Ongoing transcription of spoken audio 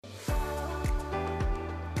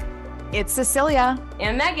It's Cecilia.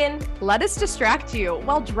 And Megan. Let us distract you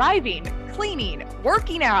while driving, cleaning,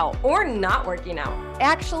 working out. Or not working out.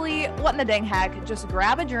 Actually, what in the dang heck? Just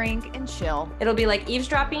grab a drink and chill. It'll be like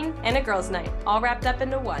eavesdropping and a girls' night, all wrapped up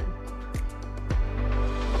into one.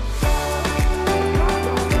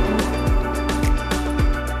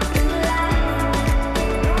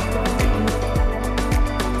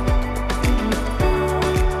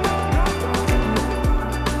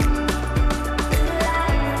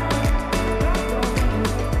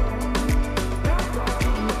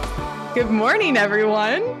 Good morning,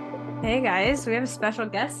 everyone. Hey guys, we have a special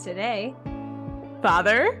guest today.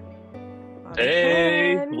 Father.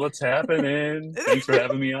 Hey, what's happening? Thanks for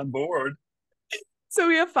having me on board. So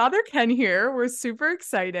we have Father Ken here. We're super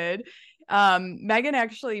excited. Megan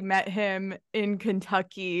actually met him in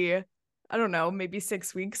Kentucky, I don't know, maybe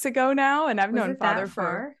 6 weeks ago now. And I've known Father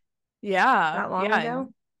for that long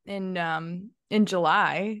ago? In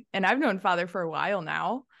July. And I've known Father for a while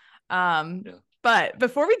now. But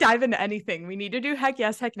before we dive into anything, we need to do heck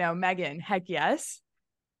yes, heck no. Megan, heck yes.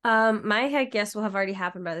 My heck yes will have already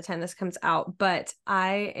happened by the time this comes out, but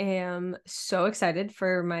I am so excited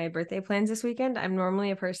for my birthday plans this weekend. I'm normally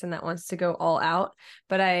a person that wants to go all out,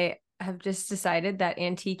 but I have just decided that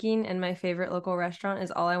antiquing in my favorite local restaurant is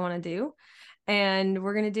all I want to do. And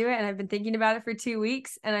we're going to do it. And I've been thinking about it for 2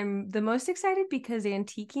 weeks. And I'm the most excited because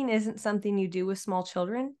antiquing isn't something you do with small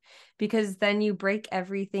children, because then you break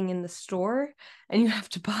everything in the store and you have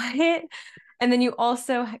to buy it. And then you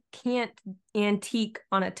also can't antique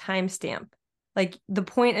on a timestamp. Like, the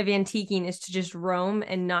point of antiquing is to just roam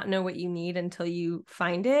and not know what you need until you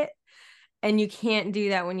find it. And you can't do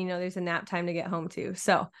that when you know there's a nap time to get home to.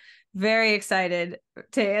 So very excited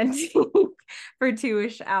to antique for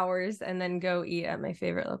 2-ish hours and then go eat at my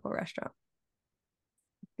favorite local restaurant.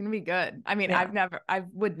 It's gonna be good. I mean, Yeah. I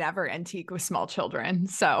would never antique with small children.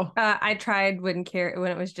 So I tried when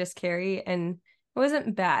it was just Carrie, and it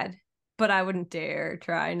wasn't bad, but I wouldn't dare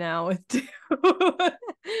try now with 2.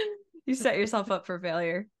 You set yourself up for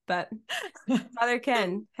failure. But Father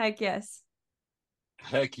Ken, heck yes.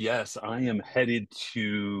 Heck yes, I am headed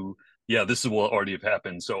to, this is what already have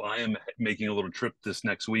happened. So I am making a little trip this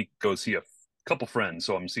next week, go see a couple friends.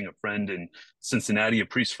 So I'm seeing a friend in Cincinnati, a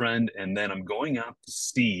priest friend, and then I'm going out to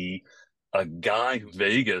see a guy in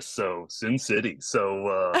Vegas, so Sin City.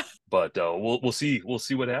 So but we'll see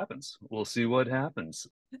what happens. We'll see what happens.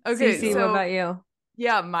 okay, Cece, what about you?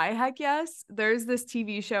 Yeah, my heck yes. There's this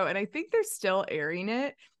TV show, and I think they're still airing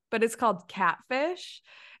it, but it's called Catfish.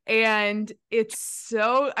 And it's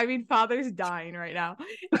so, I mean, Father's dying right now.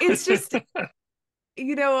 It's just,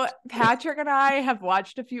 Patrick and I have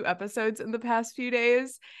watched a few episodes in the past few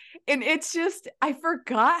days, and it's just, I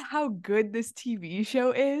forgot how good this TV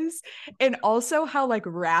show is, and also how like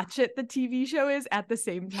ratchet the TV show is at the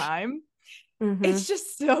same time. Mm-hmm. It's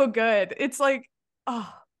just so good. It's like,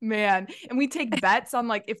 oh man. And we take bets on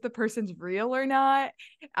like if the person's real or not.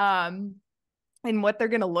 And what they're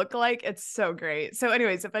going to look like. It's so great. So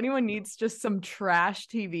anyways, if anyone needs just some trash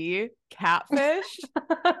TV, Catfish.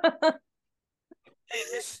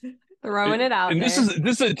 Throwing it out and there.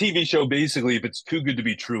 This is a TV show, basically. If it's too good to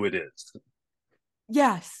be true, it is.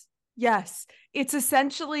 Yes. It's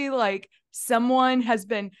essentially like someone has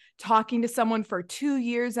been talking to someone for 2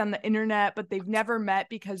 years on the internet, but they've never met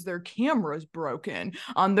because their camera's broken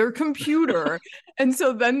on their computer. And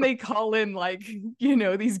so then they call in like,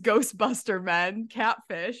 these Ghostbuster men,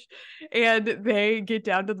 Catfish, and they get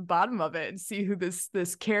down to the bottom of it and see who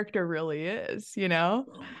this character really is, Oh my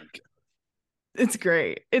God. It's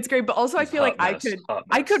great. But also I feel like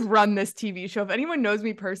I could run this TV show. If anyone knows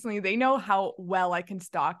me personally, they know how well I can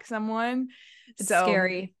stalk someone. It's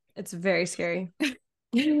scary. It's very scary.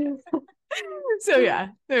 So yeah,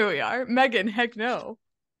 there we are. Megan, heck no.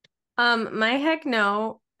 My heck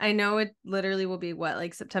no. I know it literally will be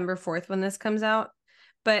like September 4th when this comes out.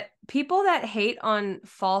 But people that hate on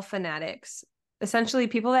fall fanatics, essentially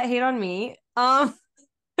people that hate on me,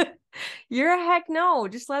 you're a heck no.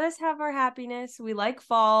 Just let us have our happiness. We like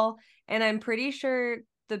fall. And I'm pretty sure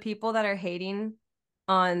the people that are hating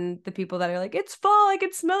on the people that are like, it's fall, I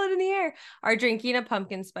can smell it in the air, are drinking a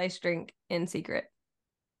pumpkin spice drink in secret.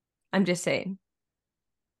 I'm just saying.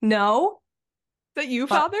 No? Is that you,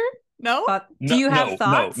 Father? No? Do you have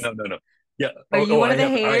thoughts? No. Yeah. Are you one of the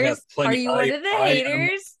haters? Are you one of the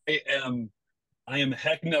haters? I am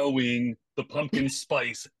heck knowing the pumpkin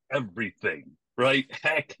spice everything, right?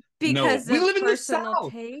 Heck because no. We live in the personal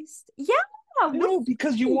South. Taste? Yeah. No,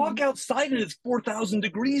 because you walk outside and it's 4,000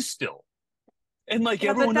 degrees still. And like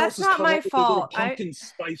everyone else is not my with their little fault. pumpkin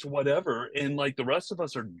spice, whatever. And like the rest of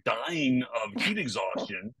us are dying of heat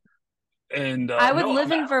exhaustion. And I would no,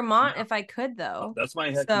 live in Vermont if I could, though. that's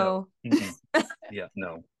my heck so no. Yeah,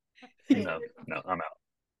 no, I'm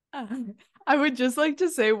out. I would just like to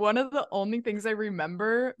say one of the only things I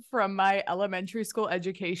remember from my elementary school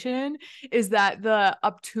education is that the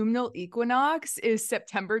autumnal equinox is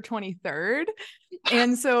September 23rd.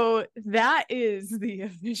 And so that is the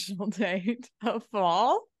official date of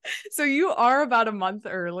fall. So you are about a month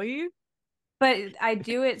early. But I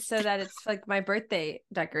do it so that it's like my birthday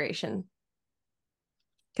decoration.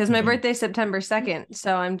 Because my birthday's September 2nd.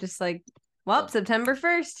 So I'm just like, well, September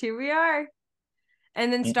 1st, here we are.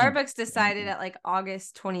 And then Starbucks decided at like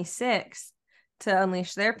August 26th to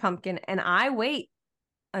unleash their pumpkin. And I wait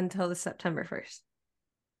until the September 1st.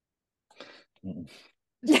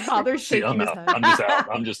 Father's shaking his out. head.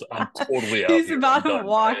 I'm just out. I'm totally out. He's here. about to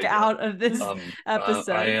walk out of this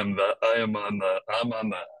episode. I'm on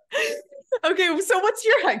the. Okay, so what's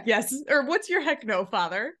your heck yes or what's your heck no,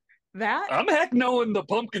 Father? That I'm heck knowing the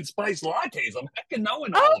pumpkin spice lattes. I'm hecking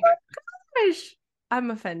knowing all oh of it. gosh, I'm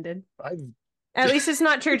offended. I've At least it's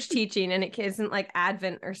not church teaching, and it isn't like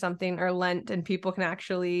Advent or something or Lent, and people can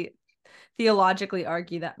actually theologically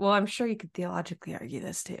argue that. Well, I'm sure you could theologically argue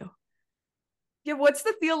this too. Yeah, what's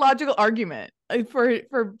the theological argument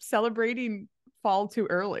for celebrating fall too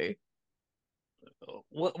early?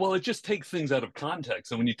 Well, it just takes things out of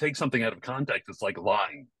context, and when you take something out of context, it's like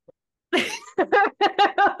lying.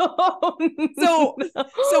 Oh,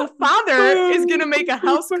 so Father is gonna make a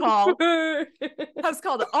house call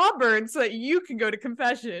to Auburn so that you can go to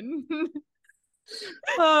confession.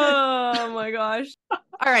 Oh my gosh.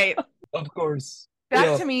 All right. Of course.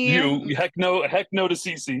 Back to me. You heck no to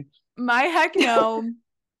Cece. My heck no.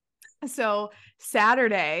 So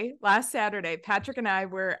last Saturday, Patrick and I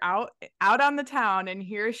were out on the town in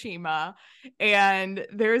Hiroshima, and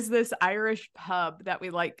there's this Irish pub that we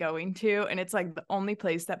like going to, and it's like the only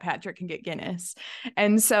place that Patrick can get Guinness.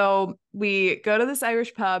 And so we go to this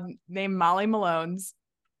Irish pub named Molly Malone's.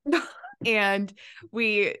 And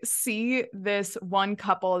we see this one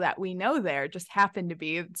couple that we know there just happened to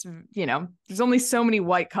be, there's only so many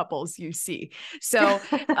white couples you see. So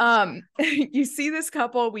you see this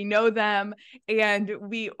couple, we know them, and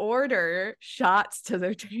we order shots to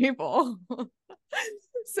their table.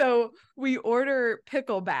 So we order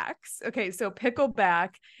picklebacks. Okay, so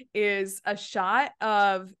pickleback is a shot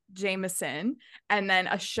of Jameson and then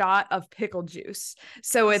a shot of pickle juice.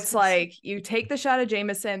 So it's like you take the shot of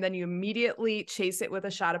Jameson, then you immediately chase it with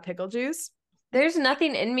a shot of pickle juice. There's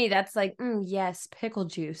nothing in me that's like, yes, pickle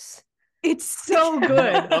juice. It's so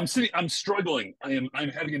good. I'm struggling. I'm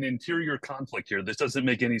having an interior conflict here. This doesn't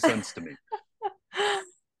make any sense to me.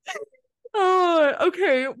 Oh,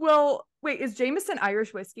 okay. Well, wait, is Jameson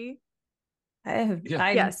Irish whiskey? I'm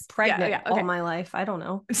pregnant all my life. I don't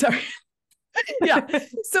know. Sorry. Yeah.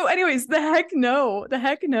 So anyways, the heck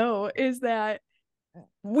no is that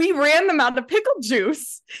we ran them out of pickle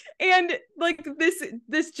juice, and like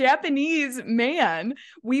this Japanese man,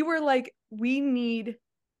 we were like, we need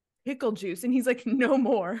pickle juice, and he's like, no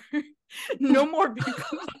more. No more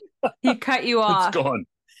pickle. He cut you off. It's gone.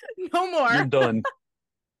 No more.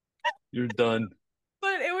 You're done.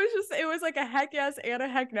 But it was like a heck yes and a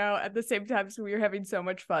heck no at the same time. So we were having so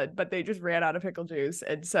much fun, but they just ran out of pickle juice.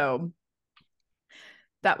 And so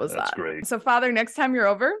that's that. Great. So Father, next time you're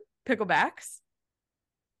over, picklebacks.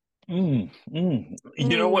 You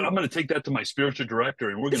know what? I'm going to take that to my spiritual director,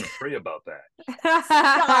 and we're going to pray about that.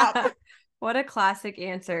 Stop. What a classic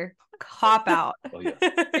answer. Cop out. Oh yeah.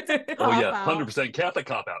 100% Catholic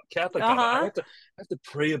cop out. Cop out. I have to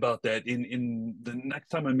pray about that in the next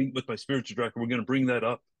time I meet with my spiritual director. We're going to bring that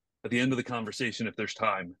up at the end of the conversation if there's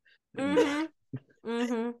time.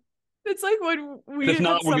 It's like when we. If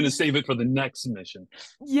not, we're going to save it for the next mission.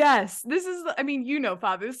 Yes, this is. I mean,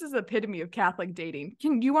 Father, this is the epitome of Catholic dating.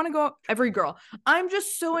 You want to go? Every girl. I'm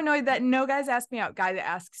just so annoyed that no guys ask me out. Guy that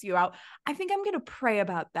asks you out. I think I'm going to pray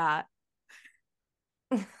about that.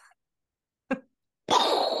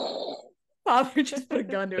 Father just put a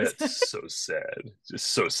gun to his head. That's so sad. Just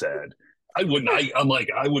so sad. I would,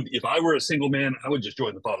 if I were a single man, I would just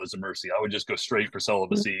join the Fathers of Mercy. I would just go straight for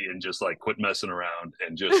celibacy and just like quit messing around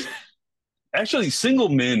and just actually single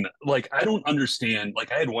men. Like, I don't understand.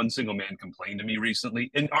 Like, I had one single man complain to me recently.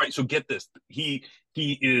 And all right, so get this. He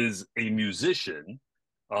is a musician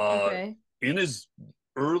in his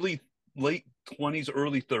late 20s,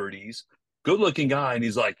 early 30s, good looking guy. And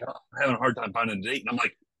he's like, I'm having a hard time finding a date. And I'm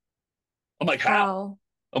like, how?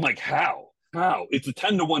 I'm like, how? It's a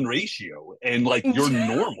 10-to-1 ratio, and like you're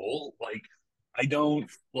normal. Like, I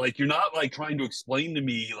don't like, you're not like trying to explain to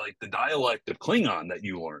me like the dialect of Klingon that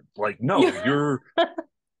you learned. Like, no,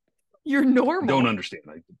 you're normal. Don't understand.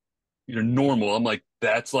 you're normal. I'm like,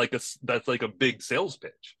 that's like a big sales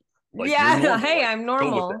pitch. Like, you're Yeah. normal. Hey, Like, I'm go with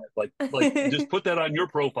normal. that. Like just put that on your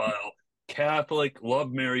profile. Catholic,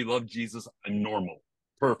 love Mary, love Jesus. I'm normal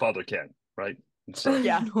per Father Ken, right? So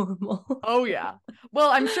Yeah. Normal. Oh yeah. Well,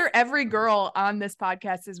 I'm sure every girl on this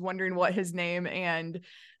podcast is wondering what his name and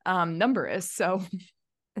number is. So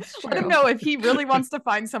It's let him true. know if he really wants to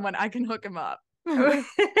find someone, I can hook him up.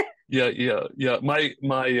 yeah. My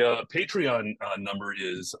Patreon number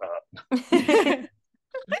is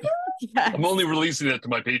Yes. I'm only releasing it to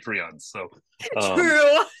my Patreons. So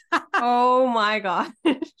True. Oh my god.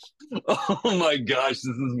 oh my gosh,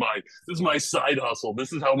 this is my side hustle.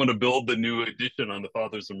 This is how I'm gonna build the new edition on the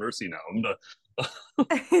Fathers of Mercy now. I'm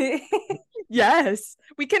gonna Yes.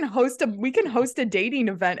 We can host a dating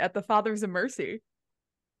event at the Fathers of Mercy.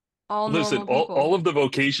 All listen, normal people. all of the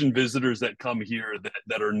vocation visitors that come here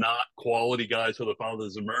that are not quality guys for the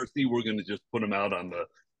Fathers of Mercy, we're gonna just put them out on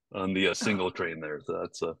the single train there.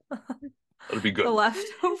 So that'll be good. The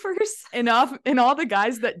leftovers. And all the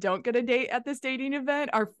guys that don't get a date at this dating event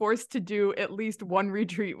are forced to do at least one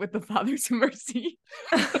retreat with the Fathers of Mercy.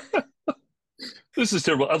 This is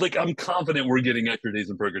terrible. I'm confident we're getting extra days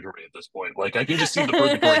in purgatory at this point. Like, I can just see the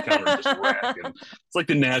purgatory counter just rack, and it's like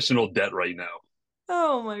the national debt right now.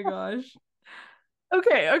 Oh my gosh.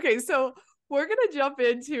 Okay. So we're going to jump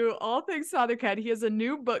into all things Father Ken. He has a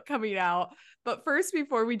new book coming out. But first,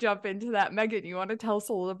 before we jump into that, Megan, you want to tell us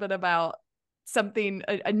a little bit about something,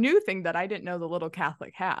 a new thing that I didn't know the Little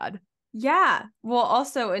Catholic had? Yeah. Well,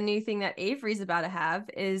 also a new thing that Avery's about to have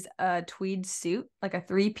is a tweed suit, like a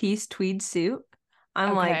 3-piece tweed suit.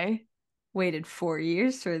 I'm like, waited 4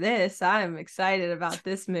 years for this. I'm excited about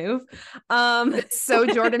this move. It's so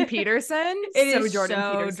Jordan Peterson. It is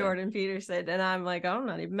Jordan Peterson. And I'm like, I'm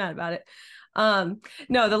not even mad about it.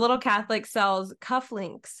 No, the Little Catholic sells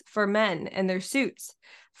cufflinks for men and their suits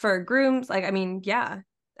for grooms. Like, I mean, yeah,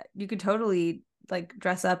 you could totally like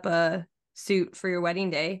dress up a suit for your wedding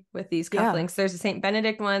day with these cufflinks. There's a St.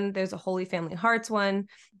 Benedict one. There's a Holy Family Hearts one.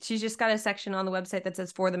 She's just got a section on the website that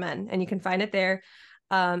says for the men, and you can find it there.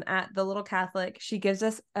 At the Little Catholic. She gives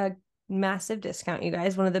us a massive discount, you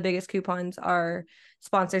guys. One of the biggest coupons our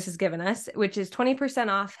sponsors has given us, which is 20%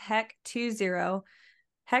 off HEC20.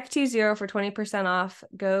 HEC20 for 20% off.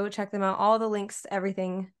 Go check them out. All the links,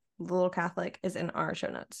 everything, the Little Catholic is in our show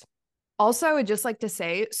notes. Also, I would just like to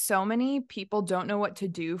say, so many people don't know what to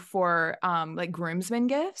do for like groomsmen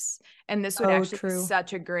gifts. And this would actually be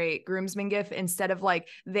such a great groomsman gift instead of like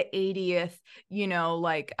the 80th,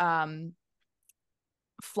 like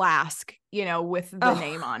flask, with the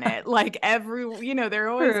name on it. Like they're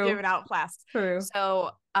always giving out flasks. True.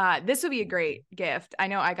 So this would be a great gift. I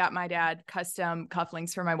know I got my dad custom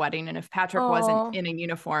cufflinks for my wedding, and if Patrick wasn't in a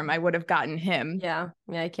uniform, I would have gotten him. Yeah,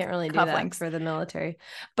 I can't really do that for the military.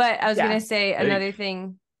 But I was gonna say another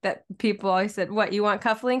thing that people always said, what, you want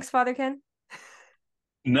cufflinks, Father Ken?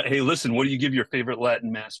 No, hey, listen, what do you give your favorite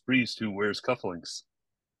Latin Mass priest who wears cufflinks?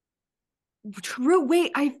 True.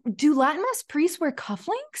 Wait, I do Latin Mass priests wear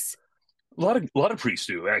cufflinks? A lot of priests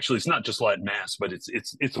do, actually. It's not just Latin Mass, but it's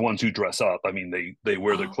the ones who dress up. I mean, they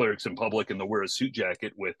wear their clerics in public, and they'll wear a suit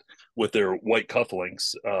jacket with their white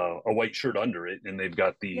cufflinks, a white shirt under it, and they've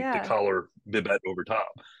got the collar bibette over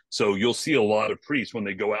top. So you'll see a lot of priests when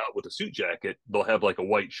they go out with a suit jacket, they'll have like a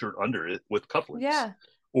white shirt under it with cufflinks. Yeah.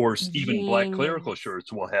 Or even black clerical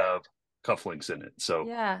shirts will have cufflinks in it. So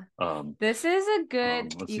this is a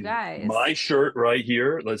good, you guys. My shirt right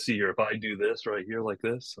here. Let's see here. If I do this right here like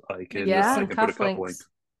this, I can put a cufflink.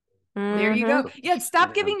 There you go. Yeah,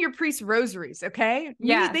 stop giving your priests rosaries, okay?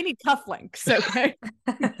 They need cufflinks, okay?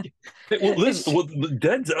 Well, listen, the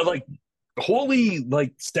deads are like holy,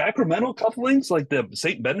 like sacramental cufflinks, like the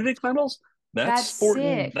St. Benedict medals. That's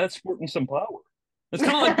sporting. Sick. That's sporting some power. It's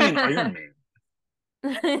kind of like being Iron Man.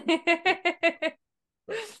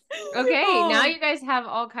 Okay, now you guys have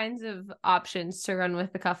all kinds of options to run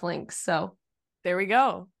with the cufflinks. So there we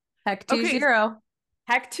go. HEC20.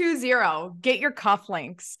 HEC20. Get your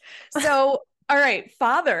cufflinks. So, all right,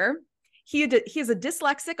 Father, he's a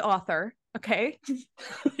dyslexic author. Okay.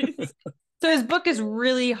 So his book is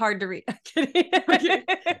really hard to read. Okay.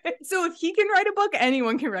 So if he can write a book,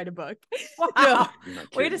 anyone can write a book. Wow. No.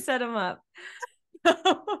 Way to set him up.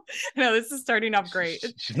 No, this is starting off great.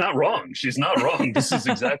 She's not wrong. This is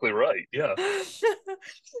exactly right. Yeah.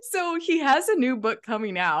 So he has a new book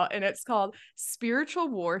coming out, and it's called Spiritual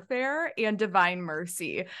Warfare and Divine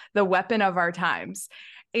Mercy, the Weapon of Our Times.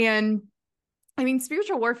 And I mean,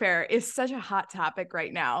 spiritual warfare is such a hot topic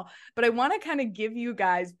right now, but I want to kind of give you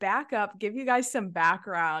guys some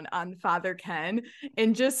background on Father Ken,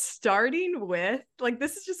 and just starting with, like,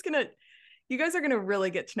 this is just going to, You guys are going to really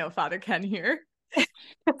get to know Father Ken here.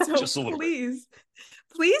 So Just a little bit.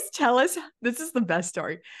 please tell us, this is the best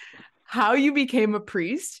story, how you became a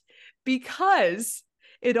priest, because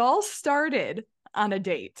it all started on a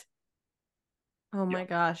date. Oh my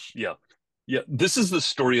gosh. Yeah. Yeah. This is the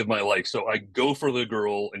story of my life. So I go for the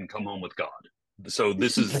girl and come home with God. So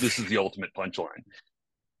this is the ultimate punchline.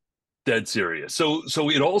 Dead serious. So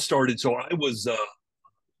it all started. So I was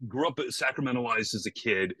grew up Sacramentoized as a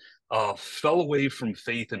kid, fell away from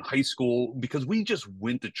faith in high school because we just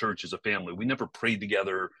went to church as a family. We never prayed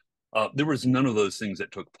together. There was none of those things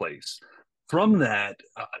that took place. From that,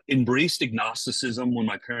 embraced agnosticism when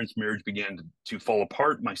my parents' marriage began to fall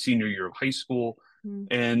apart my senior year of high school,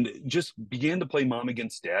 and just began to play mom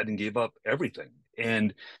against dad and gave up everything.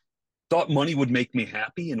 And thought money would make me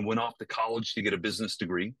happy and went off to college to get a business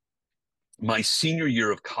degree. My senior year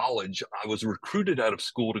of college, I was recruited out of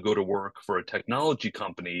school to go to work for a technology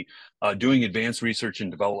company doing advanced research and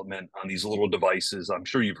development on these little devices. I'm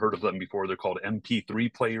sure you've heard of them before. They're called MP3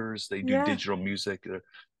 players. They do Yeah. digital music.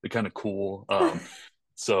 They're kind of cool.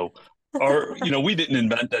 So we didn't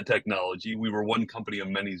invent that technology. We were one company of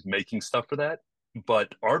many making stuff for that.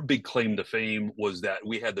 But our big claim to fame was that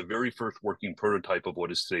we had the very first working prototype of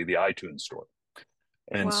what is today the iTunes store.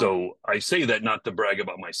 And Wow. so I say that not to brag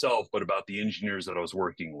about myself, but about the engineers that I was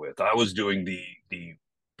working with. I was doing the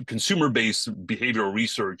consumer-based behavioral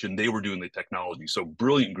research, and they were doing the technology. So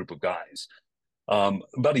brilliant group of guys.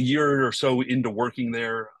 About a year or so into working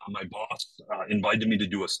there, my boss invited me to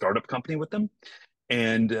do a startup company with them.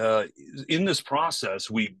 And in this process,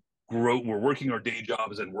 we're working our day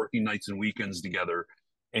jobs and working nights and weekends together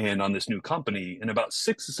and on this new company. And about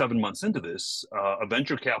 6 to 7 months into this, a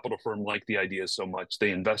venture capital firm liked the idea so much,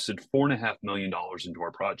 they invested $4.5 million into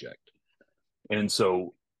our project. And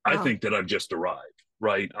so I Wow. think that I've just arrived,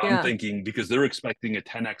 right? I'm Yeah. thinking because they're expecting a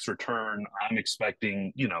 10x return, I'm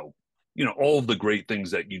expecting, all of the great things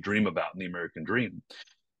that you dream about in the American dream.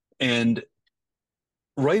 And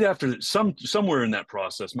right after somewhere in that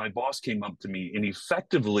process, my boss came up to me and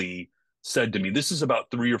effectively said to me, this is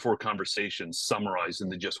about 3 or 4 conversations summarized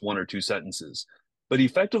into just 1 or 2 sentences. But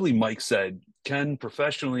effectively, Mike said, Ken,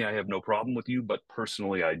 professionally, I have no problem with you, but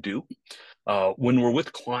personally, I do. When we're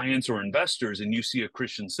with clients or investors and you see a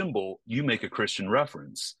Christian symbol, you make a Christian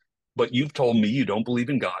reference. But you've told me you don't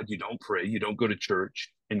believe in God, you don't pray, you don't go to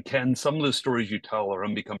church. And Ken, some of the stories you tell are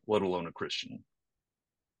unbecoming, let alone a Christian.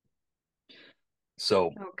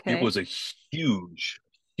 So it Okay. was a huge,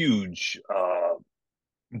 huge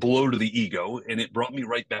blow to the ego, and it brought me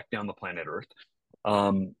right back down the planet Earth.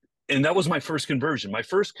 And that was my first conversion. My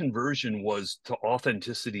first conversion was to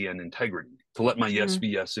authenticity and integrity, to let my yes be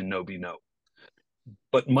yes and no be no.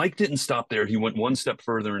 But Mike didn't stop there. He went one step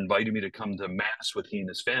further, invited me to come to Mass with he and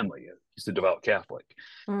his family. He's a devout Catholic.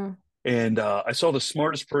 And I saw the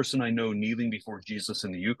smartest person I know kneeling before Jesus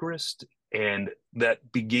in the Eucharist. And that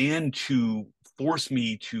began to force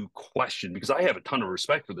me to question, because I have a ton of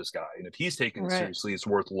respect for this guy. And if he's taking it Right. seriously, it's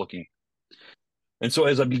worth looking. And so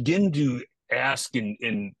as I begin to ask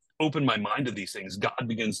and open my mind to these things, God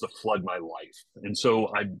begins to flood my life. And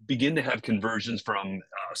so I begin to have conversions from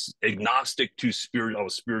agnostic to spirit. I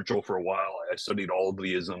was spiritual for a while. I studied all of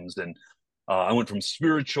the isms, and I went from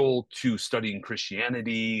spiritual to studying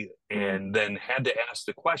Christianity, and then had to ask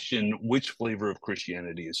the question, which flavor of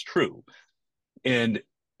Christianity is true? And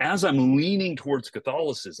as I'm leaning towards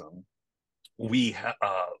Catholicism, we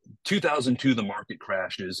 2002 the market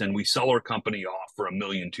crashes and we sell our company off for $1.25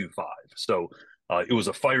 million. So it was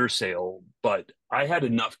a fire sale, but I had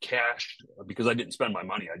enough cash because I didn't spend my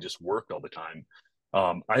money. I just worked all the time.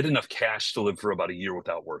 I had enough cash to live for about a year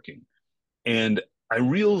without working. And I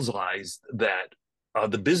realized that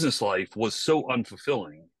the business life was so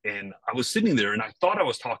unfulfilling. And I was sitting there and I thought I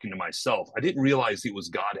was talking to myself. I didn't realize it was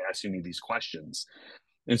God asking me these questions.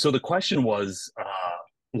 And so the question was,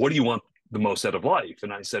 what do you want the most out of life?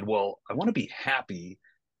 And I said, well, I want to be happy.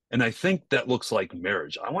 And I think that looks like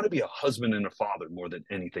marriage. I want to be a husband and a father more than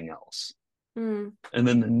anything else. And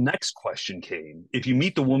then the next question came, if you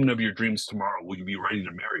meet the woman of your dreams tomorrow, will you be ready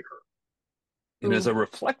to marry her? And as I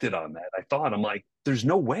reflected on that, I thought, I'm like, there's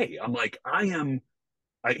no way. I'm like, I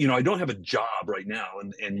don't have a job right now,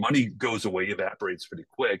 and money goes away, evaporates pretty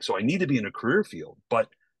quick. So I need to be in a career field. But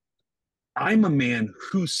I'm a man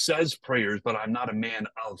who says prayers, but I'm not a man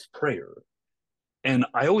of prayer. And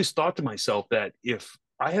I always thought to myself that if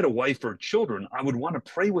I had a wife or children, I would want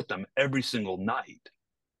to pray with them every single night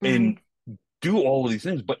and do all of these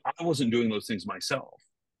things, but I wasn't doing those things myself.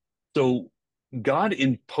 So God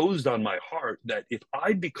imposed on my heart that if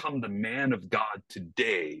I become the man of God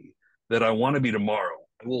today that I want to be tomorrow,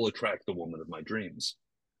 I will attract the woman of my dreams.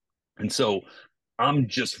 And so I'm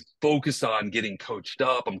just focused on getting coached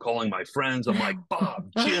up. I'm calling my friends. I'm like,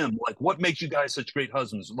 Bob, Jim, like, what makes you guys such great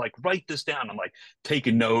husbands? Like, write this down. I'm like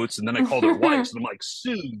taking notes. And then I call their wives and I'm like,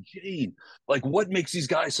 Sue, Jane, like, what makes these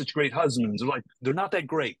guys such great husbands? They're like, they're not that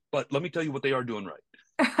great, but let me tell you what they are doing right.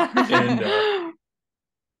 And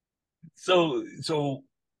so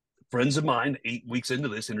friends of mine, 8 weeks into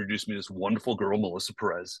this, introduced me to this wonderful girl, Melissa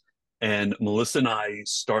Perez. And Melissa and I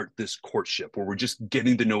start this courtship where we're just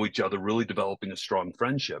getting to know each other, really developing a strong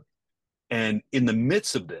friendship. And in the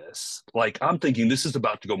midst of this, like I'm thinking this is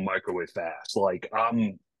about to go microwave fast. Like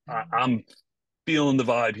I'm feeling the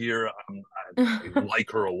vibe here. I like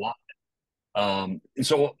her a lot. And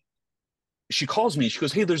so she calls me. She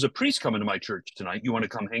goes, "Hey, there's a priest coming to my church tonight. You want to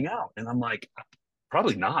come hang out?" And I'm like,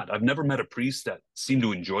 "Probably not. I've never met a priest that seemed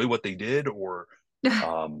to enjoy what they did, or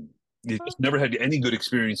just never had any good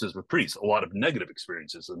experiences with priests. A lot of negative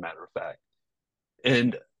experiences, as a matter of fact."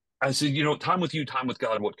 And I said, time with you, time with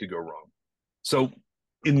God, what could go wrong? So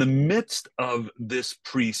in the midst of this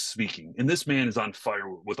priest speaking, and this man is on fire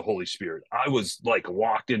with the Holy Spirit, I was like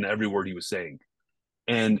locked in every word he was saying.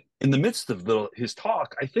 And in the midst of his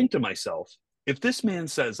talk, I think to myself, if this man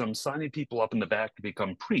says I'm signing people up in the back to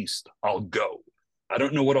become priest, I'll go. I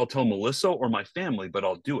don't know what I'll tell Melissa or my family, but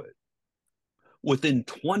I'll do it. Within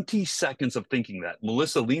 20 seconds of thinking that,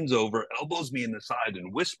 Melissa leans over, elbows me in the side,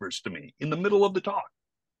 and whispers to me in the middle of the talk,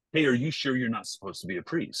 "Hey, are you sure you're not supposed to be a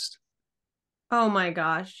priest?" Oh my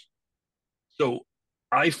gosh. So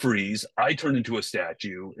I freeze, I turn into a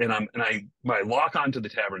statue, and I lock onto the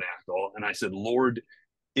tabernacle, and I said, "Lord,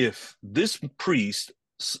 if this priest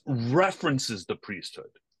references the priesthood,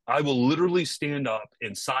 I will literally stand up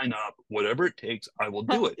and sign up, whatever it takes, I will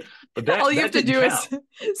do it." But all you have to do count.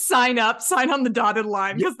 is sign on the dotted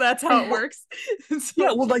line, because that's how it works.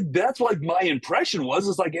 Yeah, well, like that's like my impression was.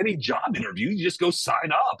 It's like any job interview, you just go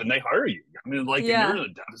sign up and they hire you. I mean, like, and you're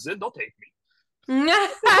in a deficit, they'll take me. And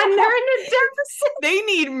they're in a deficit. They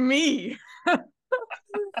need me.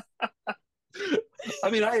 I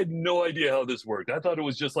mean, I had no idea how this worked. I thought it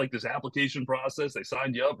was just like this application process. They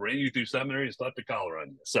signed you up, ran you through seminary, and slapped a collar on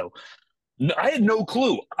you. So I had no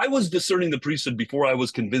clue. I was discerning the priesthood before I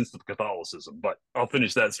was convinced of Catholicism, but I'll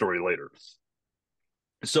finish that story later.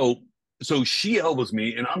 So she elbows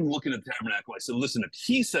me, and I'm looking at the tabernacle. I said, "Listen, if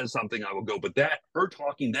he says something, I will go." But her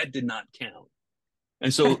talking, that did not count.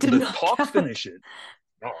 And so the talk finishes.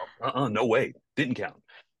 No way, didn't count.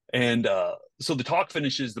 And so the talk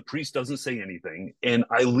finishes. The priest doesn't say anything, and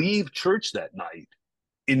I leave church that night.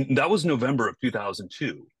 That was November of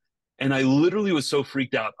 2002, and I literally was so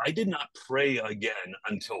freaked out. I did not pray again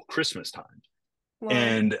until Christmas time. Wow.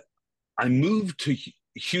 And I moved to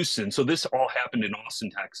Houston. So this all happened in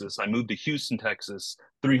Austin, Texas. I moved to Houston, Texas,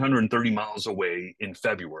 330 miles away in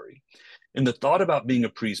February. And the thought about being a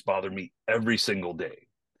priest bothered me every single day.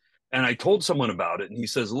 And I told someone about it, and he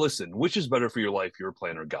says, "Listen, which is better for your life, your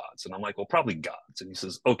plan or God's?" And I'm like, "Well, probably God's." And he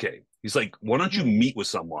says, "Okay." He's like, "Why don't you meet with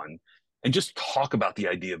someone and just talk about the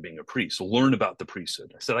idea of being a priest, learn about the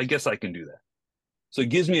priesthood?" I said, "I guess I can do that." So he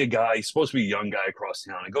gives me a guy, he's supposed to be a young guy across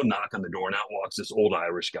town. I go knock on the door, and out walks this old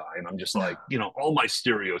Irish guy. And I'm just like, all my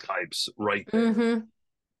stereotypes right there. Mm-hmm.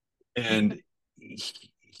 And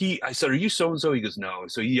I said, "Are you so-and-so?" He goes, "No."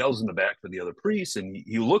 So he yells in the back for the other priest, and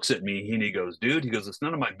he looks at me, and he goes, "Dude," he goes, "it's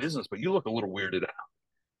none of my business, but you look a little weirded out."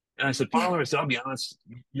 And I said, "Father," I said, "I'll be honest,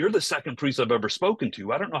 you're the second priest I've ever spoken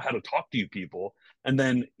to. I don't know how to talk to you people. And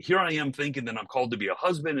then here I am thinking that I'm called to be a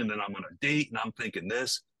husband, and then I'm on a date, and I'm thinking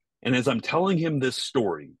this." And as I'm telling him this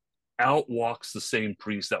story, out walks the same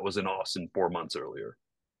priest that was in Austin 4 months earlier.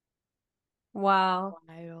 Wow.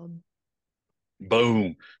 Wild.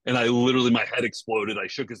 Boom. And I literally, my head exploded. I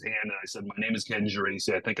shook his hand and I said, "My name is Ken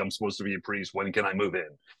Geraci. I think I'm supposed to be a priest. When can I move in?"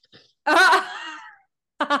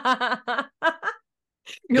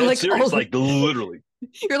 You're like, serious, like literally.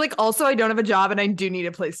 You're like, "Also, I don't have a job and I do need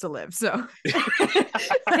a place to live. So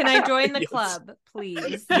can I join the club,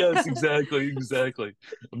 please?" Yes, exactly.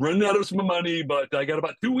 I'm running out of some money, but I got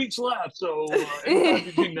about 2 weeks left. So anytime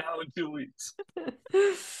between now and 2 weeks.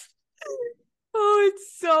 Oh,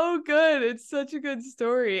 it's so good. It's such a good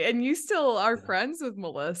story. And you still are friends with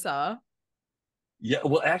Melissa. Yeah,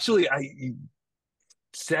 well, actually,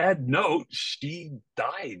 sad note, she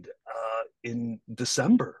died in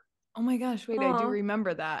December. Oh my gosh, wait, I do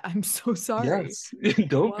remember that. I'm so sorry. Yes,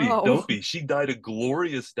 don't be. She died a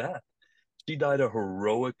glorious death. She died a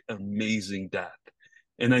heroic, amazing death.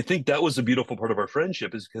 And I think that was the beautiful part of our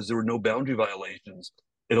friendship, is because there were no boundary violations.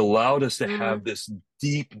 It allowed us to have this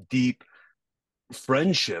deep, deep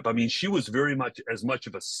friendship. I mean, she was very much as much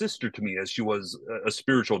of a sister to me as she was a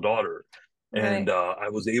spiritual daughter. And Right. I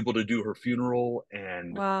was able to do her funeral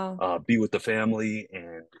and Wow. be with the family.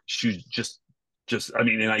 And she just, I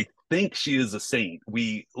mean, and I think she is a saint.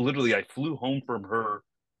 I flew home from her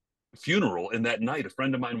funeral, and that night, a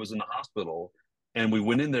friend of mine was in the hospital, and we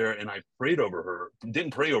went in there and I prayed over her.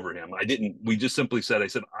 Didn't pray over him. I didn't. We just simply said, I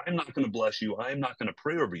said, I'm not going to bless you. I am not going to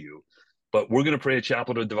pray over you, but we're going to pray a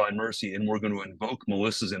chaplet of divine mercy, and we're going to invoke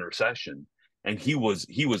Melissa's intercession. And he was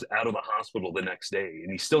out of the hospital the next day,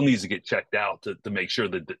 and he still needs to get checked out to make sure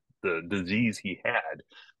that the disease he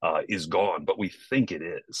had is gone. But we think it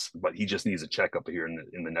is. But he just needs a checkup here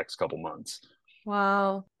in the next couple months.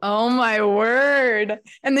 Wow. Oh my word.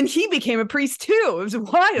 And then he became a priest too. It was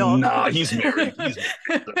wild. Nah, he's married. He's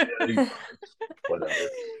married. So, yeah, he's fine. Whatever.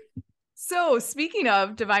 So, speaking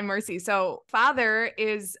of divine mercy, so Father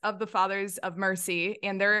is of the Fathers of Mercy,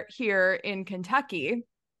 and they're here in Kentucky.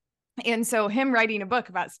 And so, him writing a book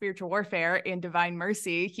about spiritual warfare and divine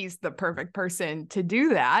mercy, he's the perfect person to do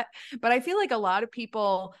that. But I feel like a lot of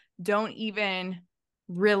people don't even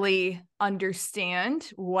really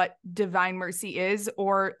understand what divine mercy is,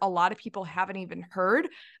 or a lot of people haven't even heard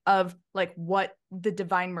of like what the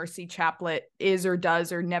divine mercy chaplet is or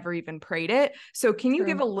does, or never even prayed it. So can you True.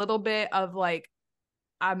 give a little bit of like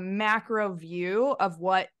a macro view of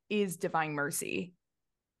what is divine mercy?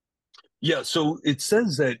 Yeah, so it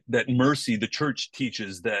says that mercy, the church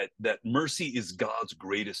teaches that mercy is God's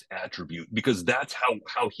greatest attribute because that's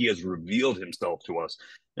how he has revealed himself to us.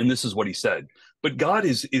 And this is what he said. But God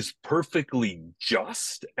is perfectly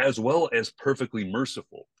just as well as perfectly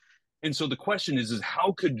merciful. And so the question is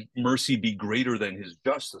how could mercy be greater than his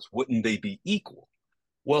justice? Wouldn't they be equal?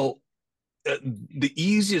 Well, the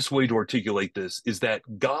easiest way to articulate this is that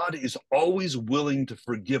God is always willing to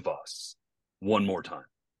forgive us one more time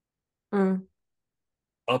Mm.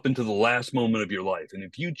 up into the last moment of your life. And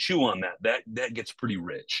if you chew on that gets pretty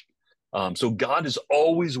rich. So God is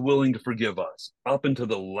always willing to forgive us up into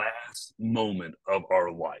the last moment of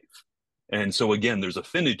our life. And so again, there's a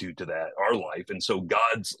finitude to that, our life. And so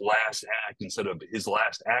God's last act, instead of his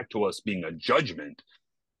last act to us being a judgment,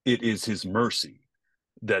 it is his mercy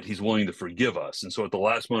that he's willing to forgive us. And so at the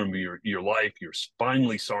last moment of your life, you're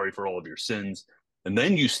finally sorry for all of your sins. And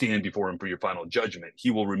then you stand before him for your final judgment.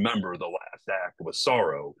 He will remember the last act with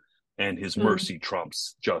sorrow, and his Mm. mercy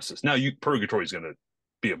trumps justice. Now, purgatory is going to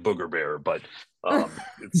be a booger bear, but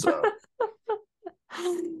it's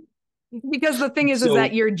Because the thing is that so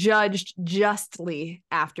you're judged justly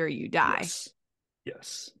after you die.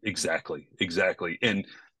 yes, exactly, and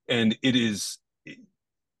it is.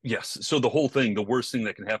 Yes. So the whole thing, the worst thing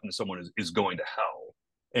that can happen to someone is going to hell.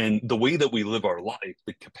 And the way that we live our life,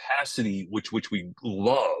 the capacity which we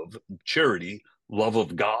love charity, love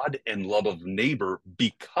of God, and love of neighbor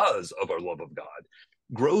because of our love of God,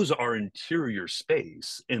 grows our interior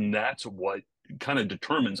space. And that's what kind of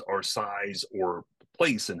determines our size or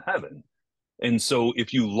place in heaven. And so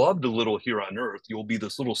if you loved a little here on earth, you'll be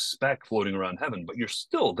this little speck floating around heaven, but you're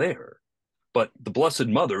still there. But the Blessed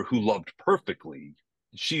Mother, who loved perfectly,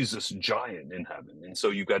 she's this giant in heaven. And so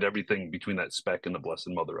you've got everything between that speck and the Blessed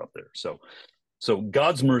Mother up there. So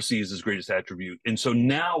God's mercy is his greatest attribute. And so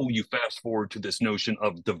now you fast forward to this notion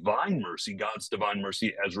of divine mercy, God's divine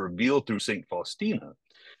mercy as revealed through St. Faustina.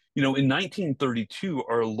 You know, in 1932,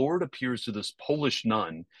 our Lord appears to this Polish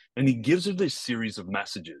nun and he gives her this series of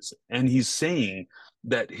messages. And he's saying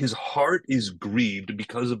that his heart is grieved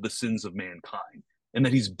because of the sins of mankind and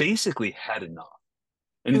that he's basically had enough.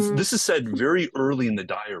 And Mm. this is said very early in the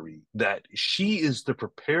diary that she is to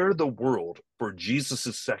prepare the world for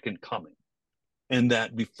Jesus' second coming, and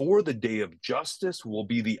that before the day of justice will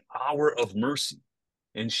be the hour of mercy,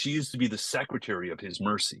 and she is to be the secretary of his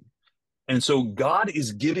mercy. And so God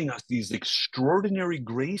is giving us these extraordinary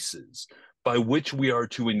graces by which we are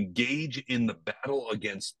to engage in the battle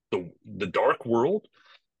against the dark world,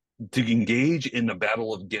 to engage in the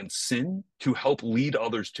battle against sin, to help lead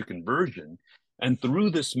others to conversion. And through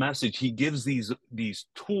this message, he gives these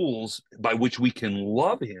tools by which we can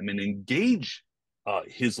love him and engage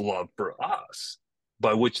his love for us,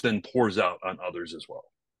 by which then pours out on others as well.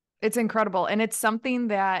 It's incredible. And it's something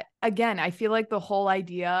that, again, I feel like the whole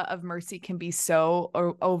idea of mercy can be so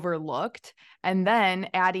overlooked. And then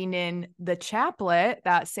adding in the chaplet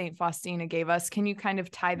that St. Faustina gave us, can you kind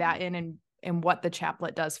of tie that in and what the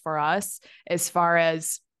chaplet does for us as far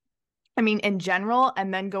as, I mean, in general,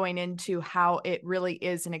 and then going into how it really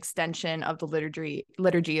is an extension of the liturgy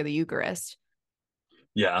of the Eucharist?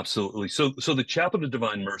 Yeah, absolutely. So the Chaplet of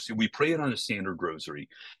Divine Mercy, we pray it on a standard rosary.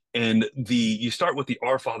 And you start with the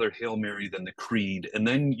Our Father, Hail Mary, then the Creed, and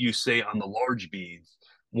then you say on the large beads,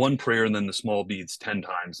 one prayer, and then the small beads 10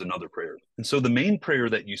 times another prayer. And so the main prayer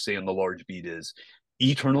that you say in the large bead is,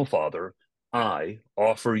 Eternal Father, I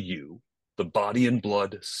offer you the body and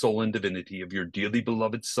blood, soul and divinity of your dearly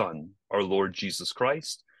beloved Son, our Lord Jesus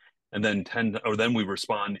Christ. And then then we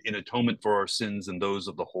respond, in atonement for our sins and those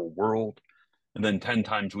of the whole world. And then 10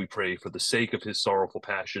 times we pray, for the sake of his sorrowful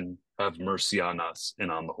passion, have mercy on us and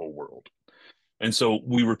on the whole world. And so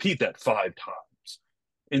we repeat that 5 times.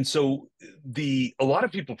 And so a lot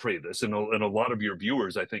of people pray this, and a lot of your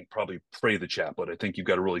viewers, I think, probably pray the chaplet. I think you've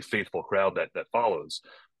got a really faithful crowd that follows.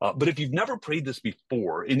 But if you've never prayed this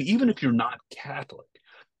before, and even if you're not Catholic,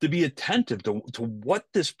 to be attentive to what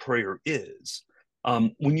this prayer is.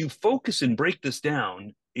 When you focus and break this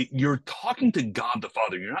down, you're talking to God the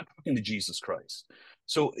Father. You're not talking to Jesus Christ.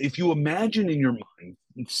 So if you imagine in your mind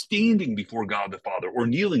standing before God the Father or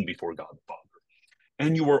kneeling before God the Father,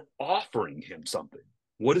 and you are offering him something,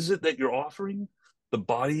 what is it that you're offering? The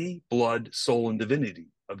body, blood, soul, and divinity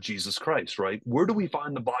of Jesus Christ, right? Where do we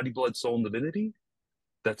find the body, blood, soul, and divinity?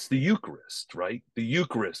 That's the Eucharist, right? The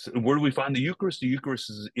Eucharist. Where do we find the Eucharist? The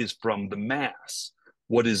Eucharist is from the Mass.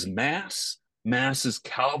 What is Mass? Mass is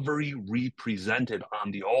Calvary represented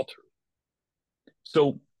on the altar.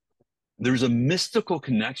 So there's a mystical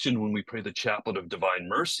connection when we pray the Chaplet of Divine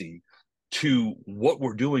Mercy to what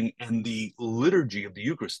we're doing and the liturgy of the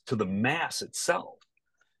Eucharist, to the Mass itself.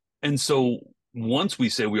 And so once we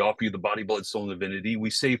say we offer you the body, blood, soul, and divinity,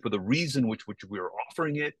 we say for the reason which we are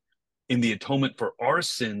offering it, in the atonement for our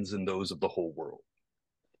sins and those of the whole world.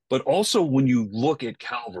 But also when you look at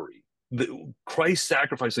Calvary, Christ's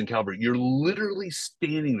sacrifice in Calvary, you're literally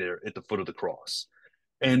standing there at the foot of the cross.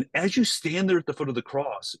 And as you stand there at the foot of the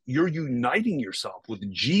cross, you're uniting yourself with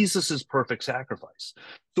Jesus's perfect sacrifice.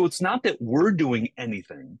 So it's not that we're doing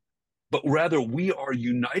anything, but rather we are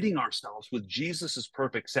uniting ourselves with Jesus's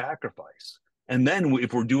perfect sacrifice. And then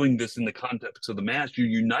if we're doing this in the context of the Mass, you're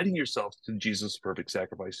uniting yourself to Jesus' perfect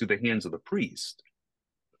sacrifice through the hands of the priest.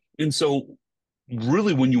 And so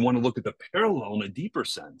really, when you want to look at the parallel in a deeper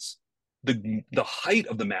sense, the height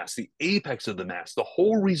of the Mass, the apex of the Mass, the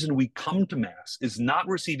whole reason we come to Mass is not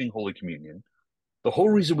receiving Holy Communion. The whole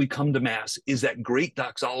reason we come to Mass is that great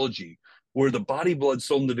doxology where the body, blood,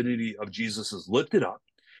 soul, and divinity of Jesus is lifted up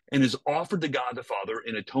and is offered to God the Father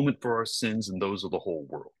in atonement for our sins and those of the whole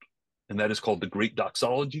world. And that is called the great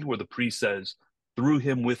doxology, where the priest says, through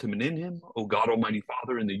him, with him, and in him, O God, Almighty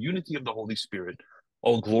Father, in the unity of the Holy Spirit,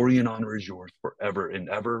 all glory and honor is yours forever and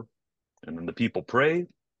ever. And then the people pray,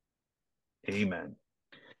 Amen.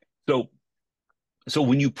 So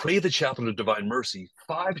when you pray the Chaplet of Divine Mercy,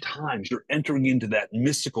 5 times you're entering into that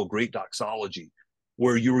mystical great doxology,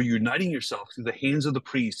 where you're uniting yourself through the hands of the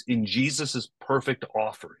priest in Jesus's perfect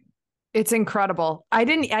offering. It's incredible. I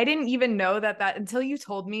didn't even know that until you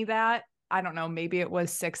told me that. I don't know, maybe it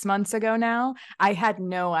was 6 months ago now. I had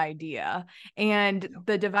no idea. And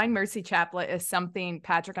the Divine Mercy Chaplet is something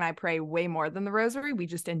Patrick and I pray way more than the Rosary. We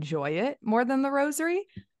just enjoy it more than the Rosary.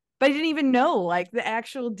 But I didn't even know like the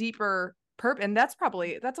actual deeper purpose. And that's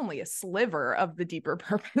only a sliver of the deeper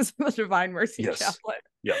purpose of the Divine Mercy Chaplet.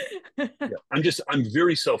 Yeah. I'm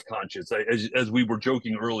very self-conscious. As we were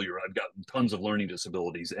joking earlier, I've got tons of learning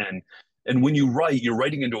disabilities, and when you write, you're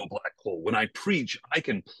writing into a black hole. When I preach, I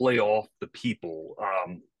can play off the people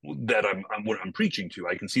that I'm preaching to.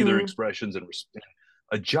 I can see their expressions and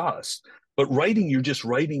adjust. But writing, you're just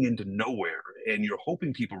writing into nowhere, and you're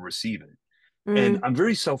hoping people receive it. And I'm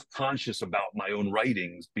very self-conscious about my own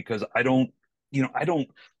writings because I'm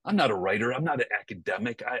not a writer. I'm not an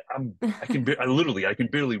academic. I can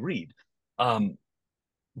barely read.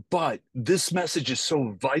 But this message is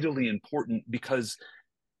so vitally important because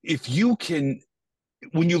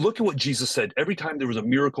when you look at what Jesus said, every time there was a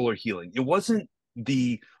miracle or healing, it wasn't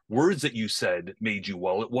the words that you said made you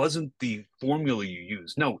well. It wasn't the formula you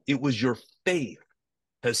used. No, it was your faith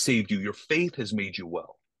has saved you. Your faith has made you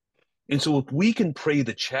well. And so if we can pray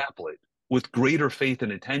the chaplet with greater faith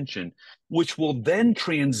and attention, which will then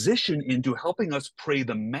transition into helping us pray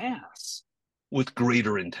the Mass with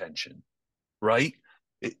greater intention, right?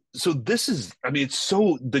 So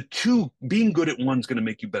the two, being good at one is going to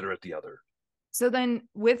make you better at the other. So then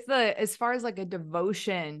as far as like a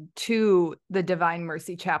devotion to the Divine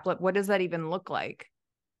Mercy Chaplet, what does that even look like?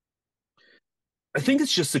 I think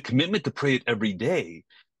it's just a commitment to pray it every day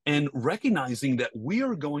and recognizing that we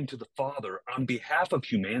are going to the Father on behalf of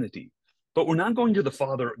humanity, but we're not going to the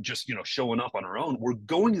Father just, showing up on our own. We're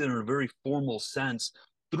going there in a very formal sense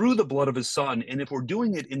through the blood of his Son. And if we're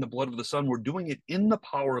doing it in the blood of the Son, we're doing it in the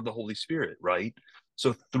power of the Holy Spirit, right?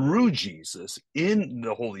 So through Jesus, in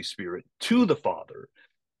the Holy Spirit, to the Father.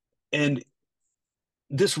 And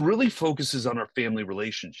this really focuses on our family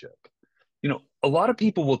relationship. A lot of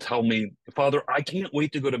people will tell me, Father, I can't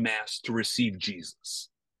wait to go to Mass to receive Jesus.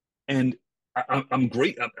 And I'm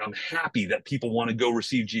great. I'm happy that people want to go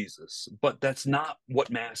receive Jesus, but that's not what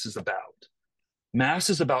Mass is about. Mass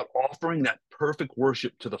is about offering that perfect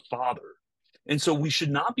worship to the Father. And so we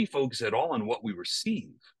should not be focused at all on what we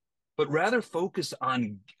receive, but rather focus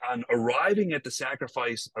on arriving at the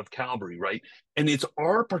sacrifice of Calvary, right? And it's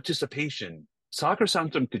our participation.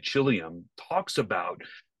 Sacrosanctum Concilium talks about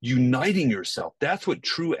uniting yourself. That's what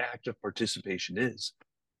true active participation is.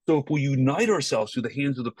 So if we unite ourselves through the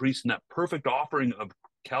hands of the priest in that perfect offering of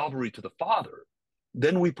Calvary to the Father,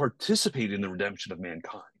 then we participate in the redemption of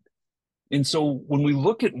mankind. And so when we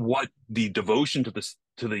look at what the devotion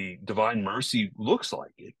to the Divine Mercy looks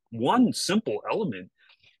like, one simple element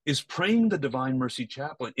is praying the Divine Mercy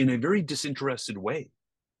Chaplet in a very disinterested way.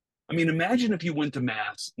 I mean, imagine if you went to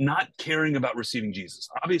Mass not caring about receiving Jesus.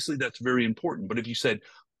 Obviously, that's very important. But if you said,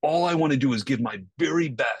 all I want to do is give my very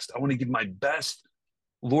best, I want to give my best,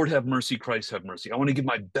 Lord have mercy, Christ have mercy. I want to give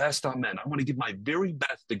my best, amen. I want to give my very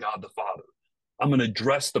best to God the Father. I'm going to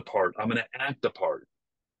dress the part. I'm going to act the part.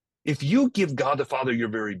 If you give God the Father your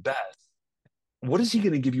very best, what is he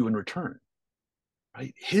going to give you in return?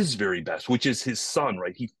 Right? His very best, which is his Son,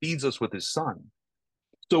 right? He feeds us with his Son.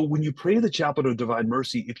 So when you pray the Chaplet of Divine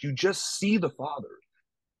Mercy, if you just see the Father,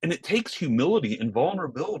 and it takes humility and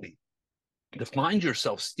vulnerability to find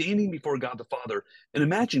yourself standing before God the Father and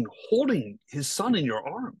imagine holding his Son in your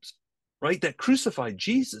arms, right? That crucified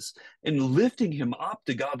Jesus, and lifting him up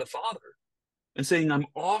to God the Father and saying, I'm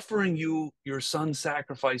offering you your Son's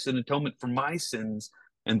sacrifice and atonement for my sins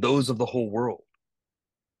and those of the whole world.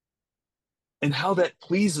 And how that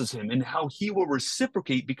pleases him and how he will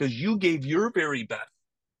reciprocate because you gave your very best,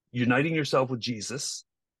 uniting yourself with Jesus.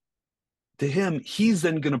 To him, he's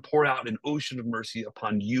then going to pour out an ocean of mercy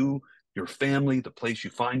upon you, your family, the place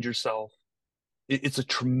you find yourself. It's a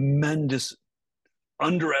tremendous,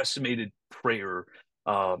 underestimated prayer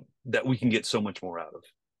that we can get so much more out of.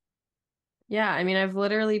 Yeah, I mean, I've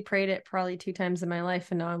literally prayed it probably 2 times in my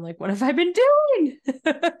life, and now I'm like, what have I been doing?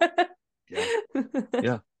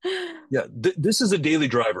 Yeah. This is a daily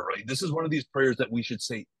driver, right? This is one of these prayers that we should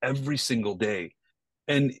say every single day.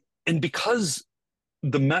 And because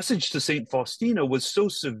the message to Saint Faustina was so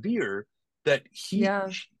severe that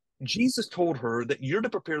Jesus told her that you're to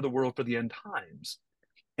prepare the world for the end times.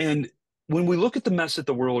 And when we look at the mess that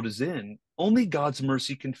the world is in, only God's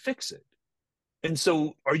mercy can fix it. And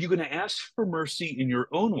so are you going to ask for mercy in your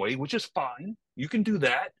own way, which is fine. You can do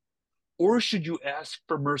that. Or should you ask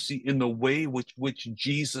for mercy in the way which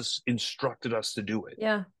Jesus instructed us to do it?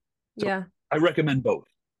 Yeah. So yeah. I recommend both.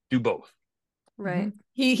 Do both. Right. Mm-hmm.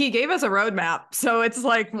 He gave us a roadmap. So it's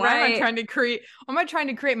like, why am I trying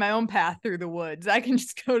to create my own path through the woods? I can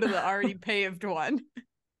just go to the already paved one.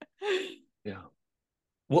 Yeah.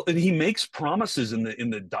 Well, and he makes promises in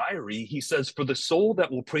the diary. He says, for the soul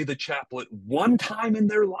that will pray the chaplet one time in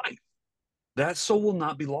their life, that soul will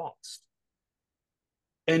not be lost.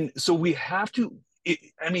 And so we have to,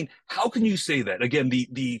 I mean, how can you say that? Again,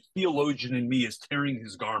 the theologian in me is tearing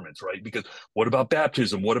his garments, right? Because what about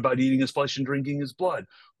baptism? What about eating his flesh and drinking his blood?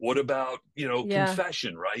 What about,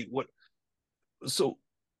 confession, right? So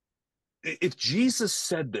if Jesus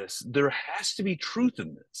said this, there has to be truth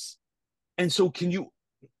in this. And so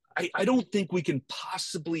I don't think we can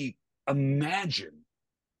possibly imagine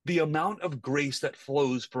the amount of grace that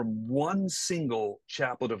flows from one single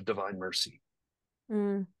chaplet of divine mercy.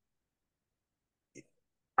 Mm.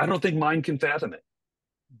 I don't think mine can fathom it,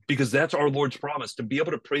 because that's our Lord's promise, to be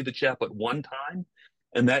able to pray the chaplet one time,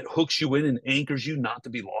 and that hooks you in and anchors you not to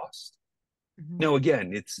be lost. Mm-hmm. Now,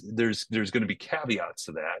 again, there's going to be caveats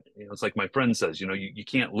to that. It's like my friend says, you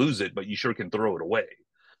can't lose it, but you sure can throw it away.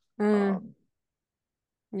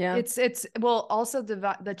 Yeah. It's well, also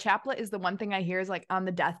the chaplet is the one thing I hear is like on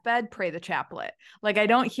the deathbed, pray the chaplet. Like I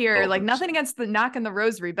don't hear like nothing against the knock in the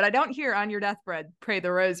rosary, but I don't hear on your deathbed, pray the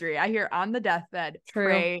rosary. I hear on the deathbed,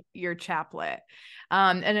 pray your chaplet.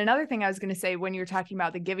 And another thing I was going to say when you're talking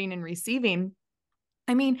about the giving and receiving,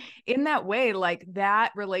 I mean, in that way, like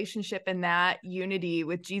that relationship and that unity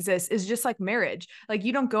with Jesus is just like marriage. Like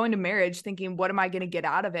you don't go into marriage thinking, what am I going to get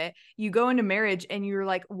out of it? You go into marriage and you're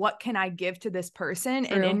like, what can I give to this person?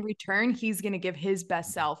 True. And in return, he's going to give his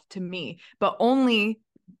best self to me. But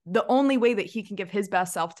the only way that he can give his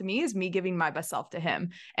best self to me is me giving my best self to him.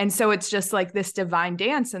 And so it's just like this divine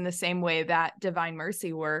dance in the same way that divine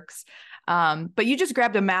mercy works. But you just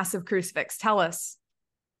grabbed a massive crucifix. Tell us.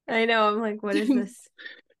 I know. I'm like, what is this?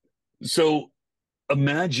 So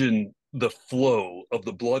imagine the flow of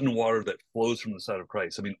the blood and water that flows from the side of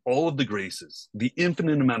Christ. I mean, all of the graces, the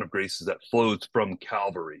infinite amount of graces that flows from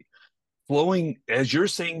Calvary, flowing, as you're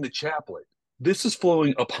saying, the chaplet, this is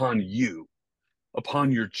flowing upon you,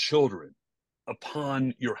 upon your children,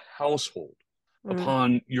 upon your household,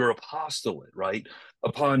 upon your apostolate, right?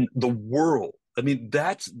 Upon the world. I mean,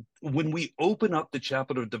 that's when we open up the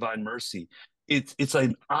chaplet of divine mercy, it's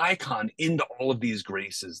an icon into all of these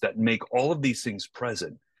graces that make all of these things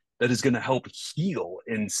present that is going to help heal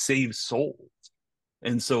and save souls.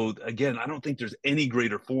 And so again, I don't think there's any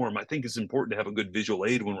greater form. I think it's important to have a good visual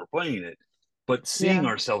aid when we're playing it, but seeing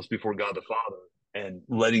ourselves before God the Father and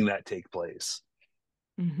letting that take place.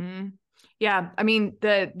 Mm-hmm. Yeah, I mean,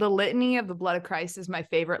 the litany of the blood of Christ is my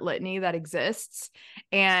favorite litany that exists,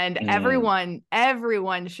 and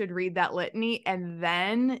everyone should read that litany and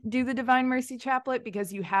then do the Divine Mercy Chaplet,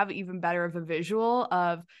 because you have even better of a visual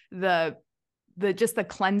of the just the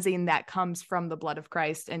cleansing that comes from the blood of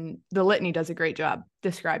Christ, and the litany does a great job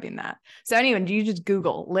describing that. So anyway, you just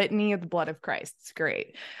Google litany of the blood of Christ. It's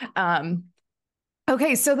great.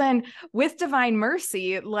 Okay, so then with Divine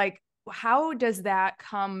Mercy, like, how does that,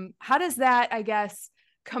 I guess,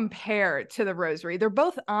 compare to the rosary? They're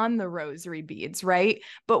both on the rosary beads, right?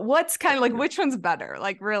 But what's kind of like, which one's better?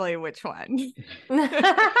 Like, really, which one?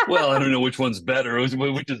 Well, I don't know which one's better, which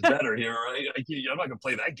is better here, right? I'm not gonna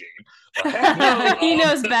play that game. Heck no. He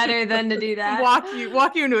knows better than to do that.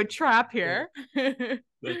 Walk you into a trap here.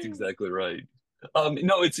 That's exactly right.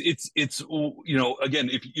 No, it's again,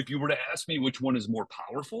 if you were to ask me which one is more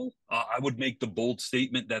powerful, I would make the bold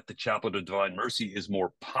statement that the Chaplet of Divine Mercy is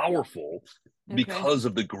more powerful because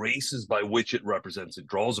of the graces by which it represents, it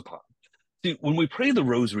draws upon. See, when we pray the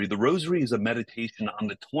rosary is a meditation on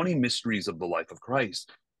the 20 mysteries of the life of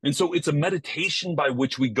Christ. And so it's a meditation by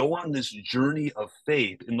which we go on this journey of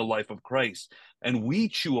faith in the life of Christ, and we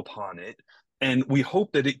chew upon it, and we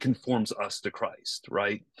hope that it conforms us to Christ,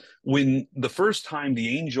 right? When the first time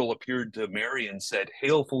the angel appeared to Mary and said,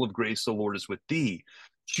 "Hail, full of grace, the Lord is with thee,"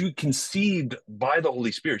 she conceived by the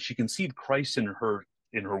Holy Spirit. She conceived Christ in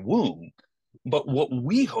her womb. But what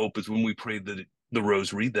we hope is when we pray the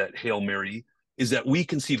rosary, that Hail Mary, is that we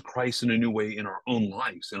conceive Christ in a new way in our own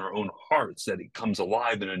lives, in our own hearts, that it comes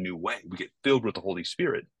alive in a new way. We get filled with the Holy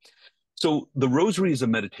Spirit. So the rosary is a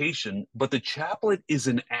meditation, but the chaplet is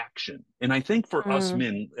an action. And I think for us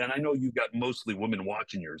men, and I know you've got mostly women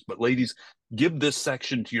watching yours, but ladies, give this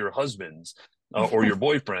section to your husbands or your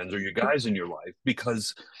boyfriends or your guys in your life,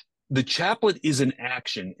 because the chaplet is an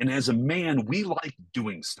action. And as a man, we like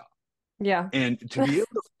doing stuff. Yeah. And to be able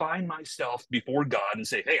to find myself before God and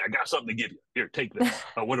say, "Hey, I got something to give you. Here, take this.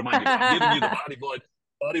 What am I giving? I'm giving you the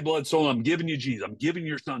body, blood, soul. I'm giving you Jesus. I'm giving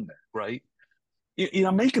your son back," right?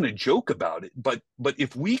 I'm making a joke about it, but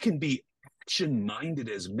if we can be action-minded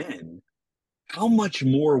as men, how much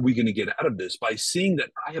more are we going to get out of this by seeing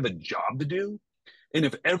that I have a job to do? And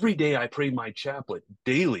if every day I pray my chaplet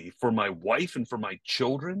daily for my wife and for my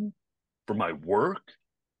children, for my work,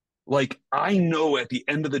 like, I know at the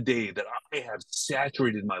end of the day that I have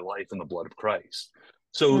saturated my life in the blood of Christ.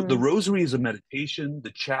 So the rosary is a meditation.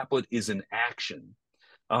 The chaplet is an action.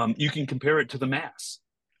 You can compare it to the Mass.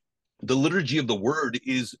 The liturgy of the word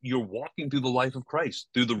is you're walking through the life of Christ,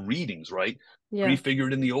 through the readings, right? Yeah.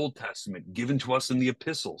 Prefigured in the Old Testament, given to us in the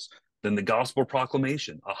epistles, then the gospel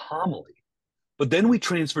proclamation, a homily. But then we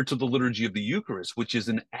transfer to the liturgy of the Eucharist, which is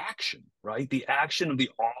an action, right? The action of the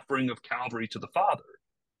offering of Calvary to the Father.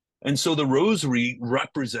 And so the rosary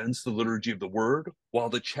represents the liturgy of the word, while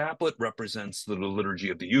the chaplet represents the liturgy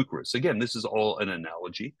of the Eucharist. Again, this is all an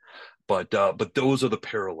analogy, but those are the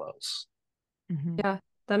parallels. Mm-hmm. Yeah.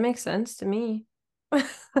 That makes sense to me.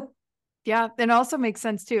 Yeah, it also makes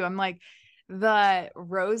sense too. I'm like,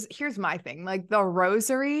 here's my thing, like the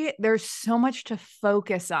rosary, there's so much to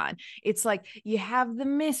focus on. It's like you have the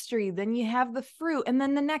mystery, then you have the fruit, and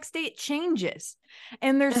then the next day it changes.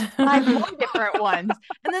 And there's 5 more different ones.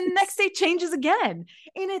 And then the next day changes again.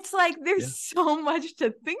 And it's like there's so much to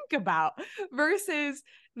think about versus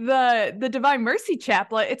the Divine Mercy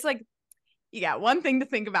Chaplet. It's like, you got one thing to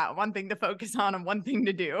think about, one thing to focus on, and one thing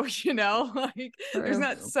to do, like there's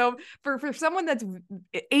not, so for someone that's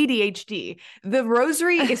ADHD, the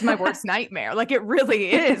rosary is my worst nightmare. Like, it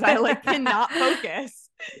really is. I cannot focus.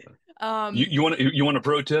 You want a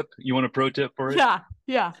pro tip? You want a pro tip for it?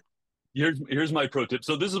 Yeah. Here's my pro tip.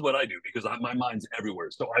 So this is what I do, because my mind's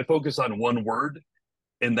everywhere. So I focus on one word,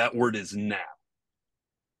 and that word is now.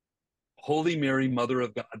 Holy Mary, Mother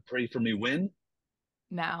of God, pray for me when?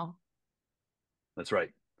 Now. That's right.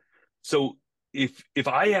 So if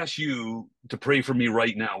I ask you to pray for me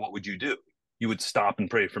right now, what would you do? You would stop and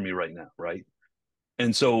pray for me right now, right?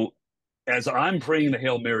 And so as I'm praying the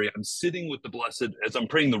Hail Mary, I'm sitting with the Blessed, as I'm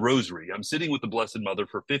praying the Rosary, I'm sitting with the Blessed Mother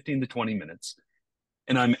for 15 to 20 minutes,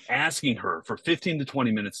 and I'm asking her for 15 to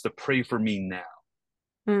 20 minutes to pray for me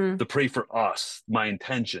now, to pray for us, my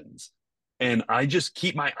intentions. And I just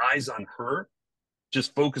keep my eyes on her,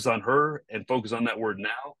 just focus on her and focus on that word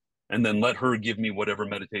now, and then let her give me whatever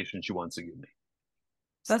meditation she wants to give me.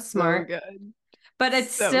 That's smart. So good. But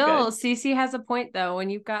it's So still, good. Cece has a point though.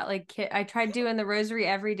 When you've got like, I tried doing the rosary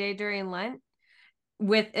every day during Lent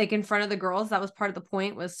with like in front of the girls. That was part of the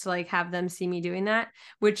point, was to like have them see me doing that,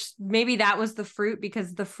 which maybe that was the fruit,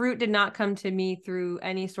 because the fruit did not come to me through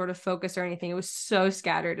any sort of focus or anything. It was so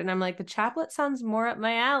scattered. And I'm like, the chaplet sounds more up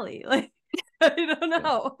my alley. Like, I don't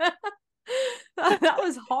know. That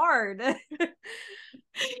was hard.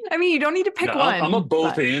 I mean, you don't need to pick one. I'm a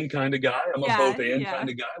both but... and kind of guy. I'm Yeah, a both and yeah. kind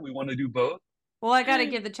of guy. We want to do both. Well, I got to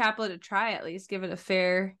give the chaplet a try, at least give it a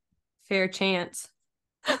fair chance.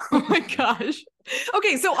 Oh my gosh.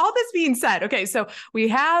 Okay, so all this being said, okay, so we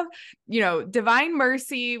have, Divine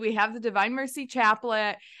Mercy, we have the Divine Mercy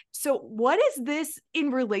Chaplet. So what is this in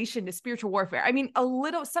relation to spiritual warfare? I mean,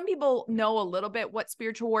 some people know a little bit what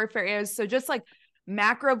spiritual warfare is. So just like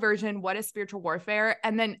macro version, what is spiritual warfare?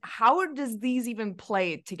 And then how does these even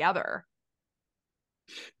play together?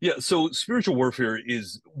 Yeah, so spiritual warfare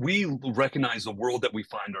is, we recognize the world that we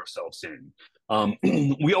find ourselves in.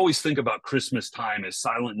 We always think about Christmas time as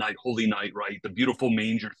Silent Night, Holy Night, right? The beautiful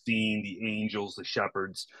manger scene, the angels, the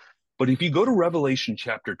shepherds. But if you go to Revelation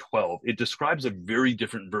chapter 12, it describes a very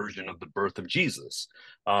different version of the birth of Jesus.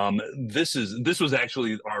 This was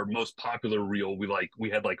actually our most popular reel. We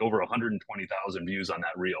had like over 120,000 views on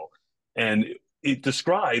that reel. And it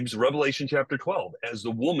describes Revelation chapter 12 as the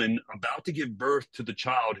woman about to give birth to the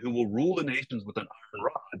child who will rule the nations with an iron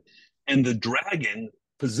rod. And the dragon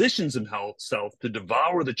positions himself to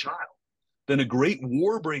devour the child. Then a great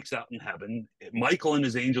war breaks out in heaven. Michael and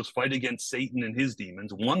his angels fight against Satan and his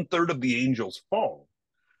demons. 1/3 of the angels fall.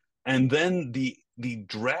 And then the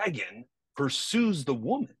dragon pursues the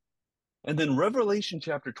woman. And then Revelation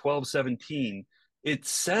chapter 12:17, it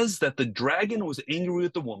says that the dragon was angry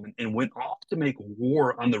with the woman and went off to make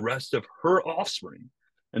war on the rest of her offspring.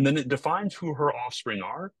 And then it defines who her offspring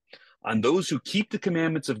are: on those who keep the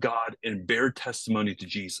commandments of God and bear testimony to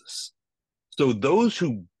Jesus. So those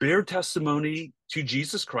who bear testimony to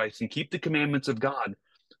Jesus Christ and keep the commandments of God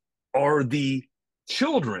are the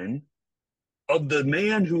children of the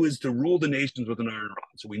man who is to rule the nations with an iron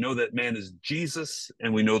rod. So we know that man is Jesus,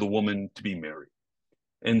 and we know the woman to be Mary.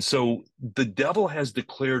 And so the devil has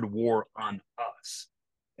declared war on us.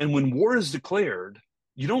 And when war is declared,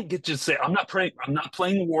 you don't get to say, I'm not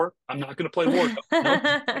playing war. I'm not going to play war.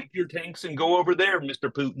 No, take your tanks and go over there,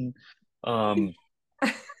 Mr. Putin.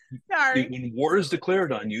 Sorry. When war is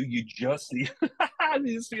declared on you, you just see,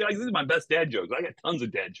 this is my best dad jokes. I got tons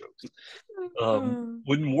of dad jokes.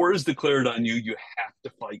 When war is declared on you, you have to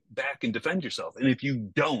fight back and defend yourself. And if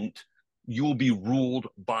you don't, you will be ruled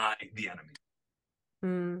by the enemy.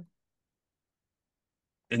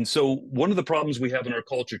 And so one of the problems we have in our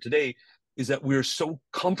culture today is that we're so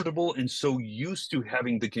comfortable and so used to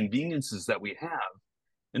having the conveniences that we have.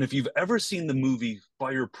 And if you've ever seen the movie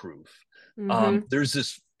Fireproof, there's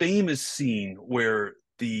this famous scene where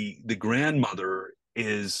the grandmother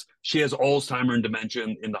she has Alzheimer's and dementia,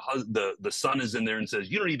 and the son is in there and says,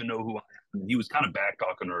 "You don't even know who I am." And he was kind of back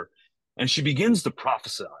talking her, and she begins to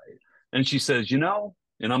prophesy, and she says,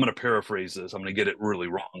 and I'm going to paraphrase this. I'm going to get it really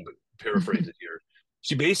wrong, but paraphrase it here.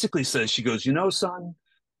 She basically says, she goes, "Son,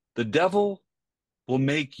 the devil will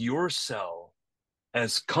make your cell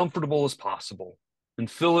as comfortable as possible and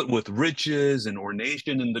fill it with riches and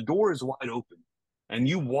ornation, and the door is wide open. And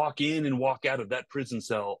you walk in and walk out of that prison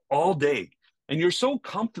cell all day. And you're so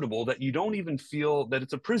comfortable that you don't even feel that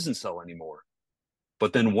it's a prison cell anymore.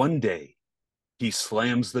 But then one day, he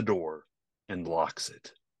slams the door and locks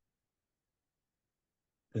it."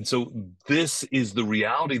 And so this is the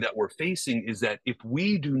reality that we're facing, is that if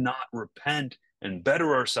we do not repent and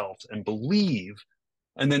better ourselves and believe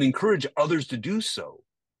and then encourage others to do so,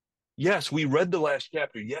 yes, we read the last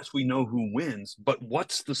chapter. Yes, we know who wins, but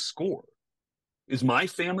what's the score? Is my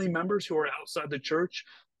family members who are outside the church,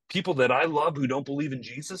 people that I love who don't believe in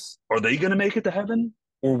Jesus, are they going to make it to heaven?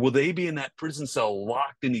 Or will they be in that prison cell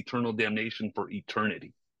locked in eternal damnation for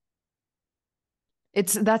eternity?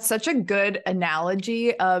 That's such a good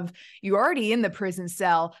analogy of, you're already in the prison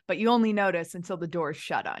cell, but you only notice until the door's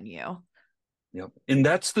shut on you. Yep. And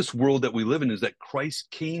that's this world that we live in, is that Christ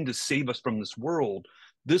came to save us from this world.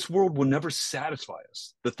 This world will never satisfy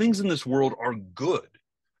us. The things in this world are good,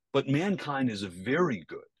 but mankind is very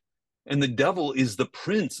good. And the devil is the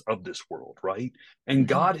prince of this world, right? And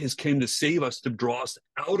God has came to save us, to draw us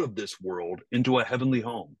out of this world into a heavenly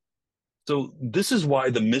home. So this is why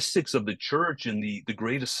the mystics of the church and the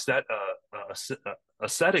great ascetics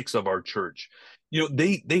of our church,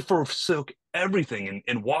 they forsook everything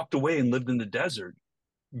and walked away and lived in the desert,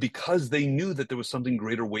 because they knew that there was something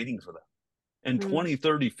greater waiting for them. And 20,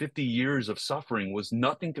 30, 50 years of suffering was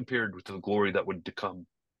nothing compared to the glory that would to come.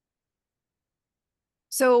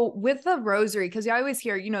 So with the rosary, because you always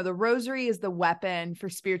hear, the rosary is the weapon for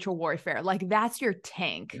spiritual warfare. Like that's your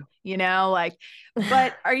tank,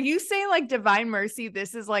 but are you saying like Divine Mercy,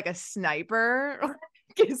 this is like a sniper?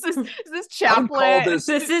 is this chaplet? This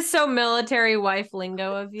is so military wife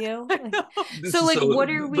lingo of you. So like, what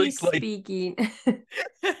are we speaking?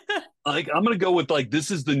 Like, I'm going to go with like,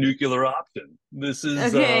 this is the nuclear option. This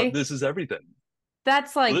is, this is everything.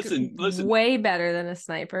 That's like listen, way better than a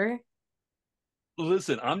sniper.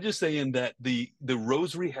 Listen, I'm just saying that the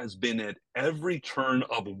rosary has been at every turn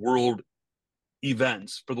of world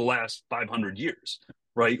events for the last 500 years,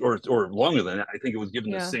 right? Or longer than that. I think it was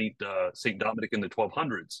given to Saint Dominic in the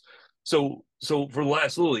 1200s. So for the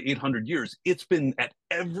last literally 800 years, it's been at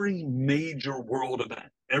every major world event,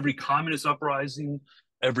 every communist uprising,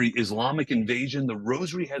 every Islamic invasion. The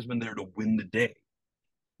rosary has been there to win the day.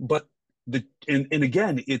 But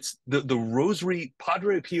again, it's the rosary.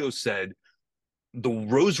 Padre Pio said, the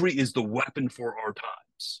rosary is the weapon for our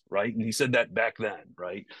times, right? And he said that back then,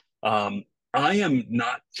 right? I am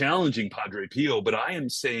not challenging Padre Pio, but I am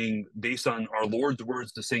saying, based on our Lord's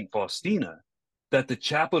words to Saint Faustina, that the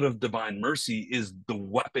chaplet of divine mercy is the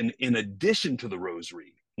weapon in addition to the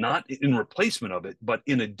rosary, not in replacement of it, but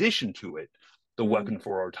in addition to it, the weapon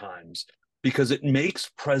for our times, because it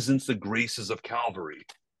makes presence the graces of Calvary.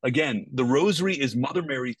 Again, the rosary is Mother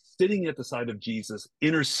Mary sitting at the side of Jesus,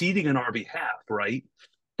 interceding on our behalf, right?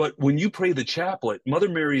 But when you pray the chaplet, Mother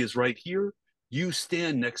Mary is right here. You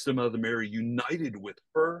stand next to Mother Mary, united with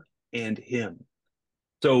her and him.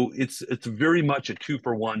 So it's very much a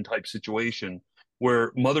 2-for-1 type situation,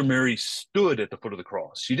 where Mother Mary stood at the foot of the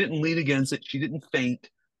cross. She didn't lean against it. She didn't faint.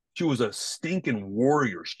 She was a stinking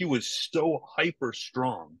warrior. She was so hyper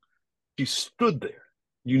strong. She stood there,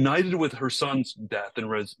 united with her son's death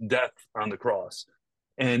and death on the cross.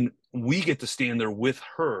 And we get to stand there with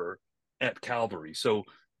her at Calvary. So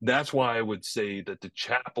that's why I would say that the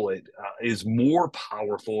chaplet is more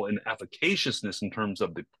powerful and efficaciousness in terms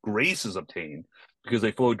of the graces obtained, because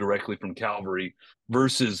they flow directly from Calvary,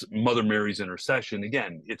 versus Mother Mary's intercession.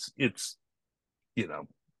 Again, it's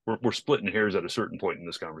we're splitting hairs at a certain point in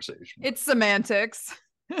this conversation. It's semantics.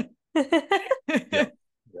 Yeah.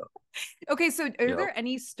 Okay, so are there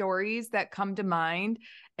any stories that come to mind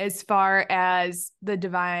as far as the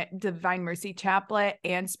Divine Mercy chaplet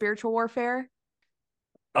and spiritual warfare?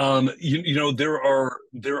 There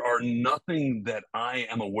are nothing that I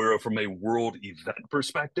am aware of from a world event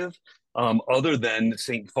perspective, other than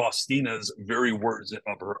Saint Faustina's very words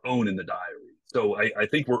of her own in the diary. So I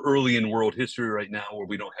think we're early in world history right now, where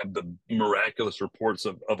we don't have the miraculous reports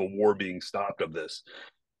of a war being stopped of this.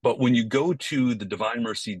 But when you go to the Divine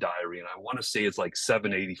Mercy diary, and I want to say it's like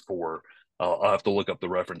 784, I'll have to look up the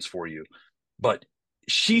reference for you, but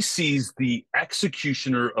she sees the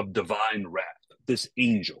executioner of divine wrath, this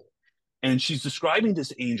angel. And she's describing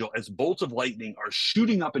this angel as bolts of lightning are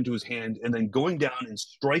shooting up into his hand and then going down and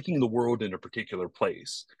striking the world in a particular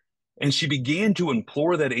place. And she began to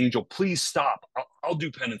implore that angel, please stop. I'll do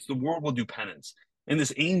penance. The world will do penance. And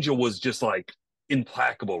this angel was just like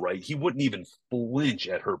implacable, right? He wouldn't even flinch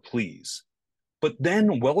at her pleas. But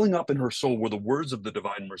then welling up in her soul were the words of the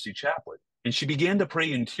Divine Mercy chaplet. And she began to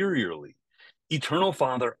pray interiorly. Eternal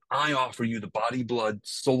Father, I offer you the body, blood,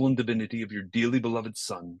 soul, and divinity of your dearly beloved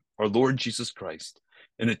Son, our Lord Jesus Christ,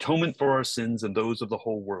 in atonement for our sins and those of the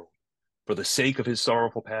whole world. For the sake of his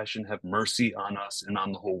sorrowful passion, have mercy on us and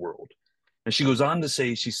on the whole world. And she goes on to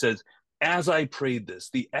say, she says, as I prayed this,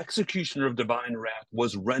 the executioner of divine wrath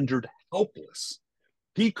was rendered helpless.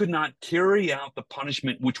 He could not carry out the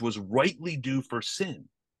punishment which was rightly due for sin.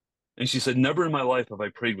 And she said, never in my life have I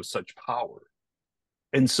prayed with such power.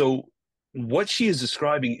 And so what she is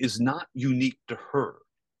describing is not unique to her.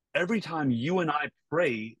 Every time you and I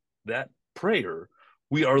pray that prayer,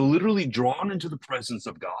 we are literally drawn into the presence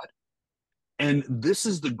of God. And this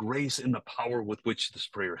is the grace and the power with which this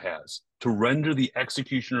prayer has, to render the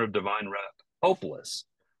executioner of divine wrath helpless.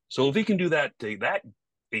 So if he can do that to that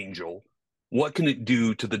angel, what can it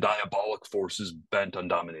do to the diabolic forces bent on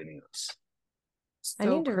dominating us? I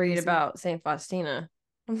need to read about Saint Faustina.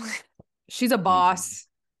 She's a boss.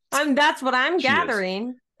 That's what I'm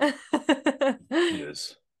gathering. She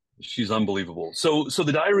is. She's unbelievable. So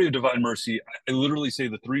the Diary of Divine Mercy, I literally say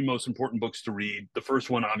the three most important books to read. The first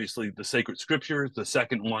one, obviously, the Sacred Scripture. The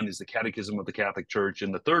second one is the Catechism of the Catholic Church,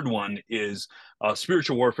 and the third one is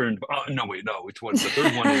Spiritual Warfare. And no, wait, no, which one? The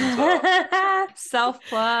third one is Self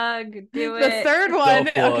plug. Do The it. third one,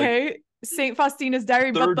 Self-plug. okay, Saint Faustina's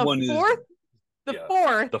Diary, but Third the one is fourth, the yeah,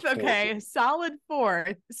 fourth, the fourth okay, one. solid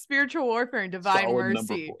fourth, Spiritual Warfare and Divine Solid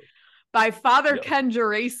number Mercy 4. by Father Yeah. Ken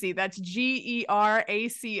Geraci. That's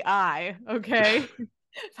Geraci. Okay,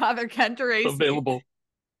 Father Ken Geraci.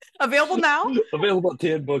 Available now. Available at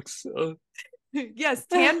Tan Books. Yes,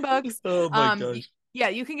 Tan Books. Oh my gosh. Yeah,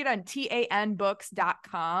 you can get on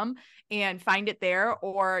tanbooks.com and find it there,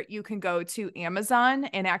 or you can go to Amazon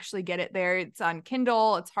and actually get it there. It's on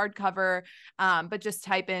Kindle, it's hardcover, but just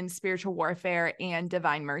type in Spiritual Warfare and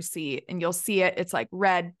Divine Mercy and you'll see it. It's like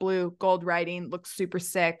red, blue, gold writing, looks super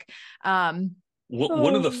sick.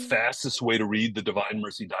 One of the fastest way to read the Divine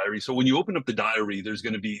Mercy Diary. So when you open up the diary, there's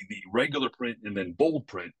going to be the regular print and then bold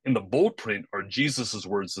print. And the bold print are Jesus's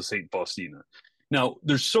words to Saint Faustina. Now,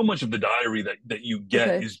 there's so much of the diary that you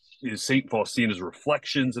get is Saint Faustina's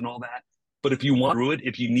reflections and all that. But if you want through it,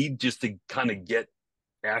 if you need just to kind of get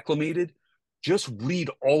acclimated, just read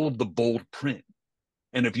all of the bold print.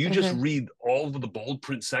 And if you just read all of the bold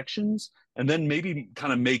print sections and then maybe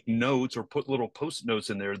kind of make notes or put little post notes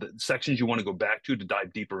in there, the sections you want to go back to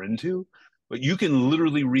dive deeper into, but you can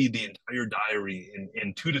literally read the entire diary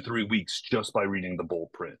in 2 to 3 weeks just by reading the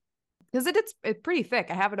bold print. Because it's pretty thick.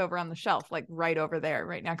 I have it over on the shelf, like right over there,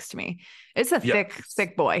 right next to me. It's a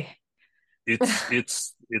thick boy.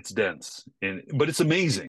 It's dense, but it's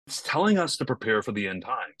amazing. It's telling us to prepare for the end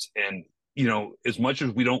times. And you know, as much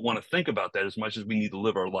as we don't want to think about that, as much as we need to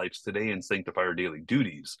live our lives today and sanctify our daily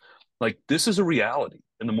duties, like this is a reality.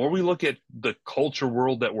 And the more we look at the culture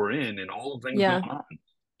world that we're in and all the things going on,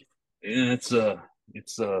 and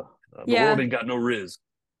the world ain't got no riz.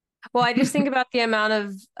 Well, I just think about the amount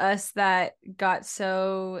of us that got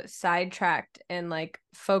so sidetracked and like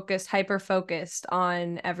hyper focused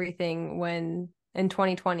on everything when in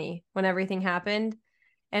 2020, when everything happened,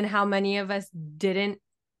 and how many of us didn't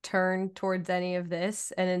turn towards any of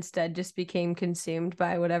this and instead just became consumed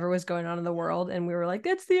by whatever was going on in the world. And we were like,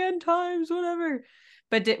 it's the end times, whatever.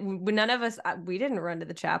 But none of us, we didn't run to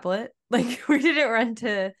the chaplet. Like we didn't run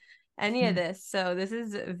to any of this. So this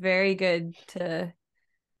is very good to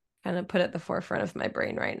kind of put at the forefront of my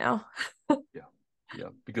brain right now. Yeah,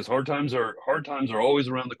 because hard times are always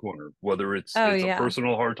around the corner, whether it's a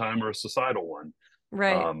personal hard time or a societal one.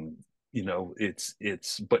 Right. You know,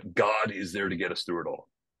 but God is there to get us through it all.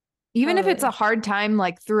 Even if it's a hard time,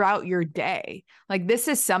 like throughout your day, like this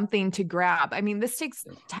is something to grab. I mean, this takes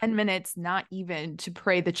 10 minutes, not even to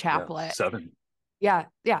pray the chaplet. 7. Yeah.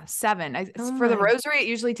 7. For the rosary, it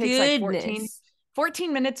usually takes like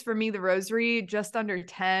 14 minutes for me, the rosary, just under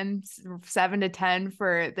 10, 7 to 10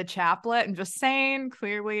 for the chaplet. I'm just saying,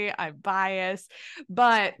 clearly I'm biased,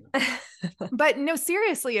 but no,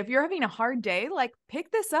 seriously, if you're having a hard day, like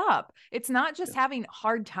pick this up. It's not just having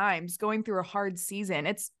hard times, going through a hard season.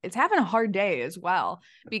 It's having a hard day as well,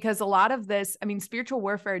 because a lot of this, I mean, spiritual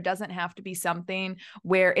warfare doesn't have to be something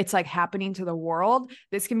where it's like happening to the world.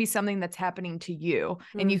 This can be something that's happening to you,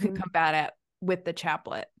 and you can combat it with the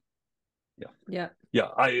chaplet. Yeah.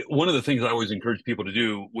 One of the things I always encourage people to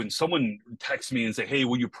do when someone texts me and say, hey,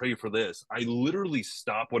 will you pray for this? I literally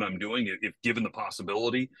stop what I'm doing if given the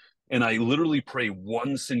possibility. And I literally pray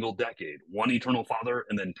one single decade, one eternal Father,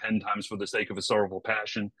 and then 10 times for the sake of a sorrowful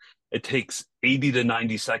passion. It takes 80 to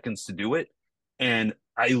 90 seconds to do it. And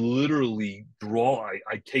I literally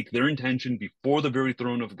I take their intention before the very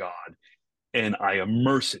throne of God, and I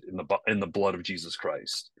immerse it in the blood of Jesus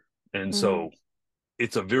Christ. And so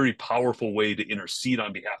it's a very powerful way to intercede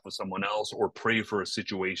on behalf of someone else or pray for a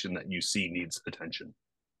situation that you see needs attention.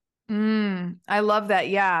 I love that.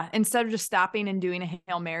 Yeah. Instead of just stopping and doing a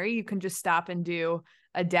Hail Mary, you can just stop and do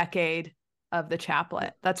a decade of the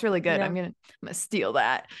chaplet. That's really good. I'm gonna steal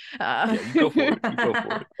that. You go for it. You go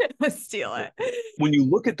for it. Steal it. When you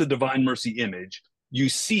look at the Divine Mercy image, you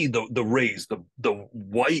see the rays, the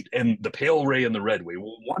white and the pale ray and the red ray.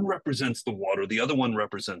 Well, one represents the water, the other one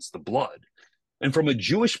represents the blood. And from a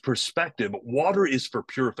Jewish perspective, water is for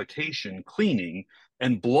purification, cleaning,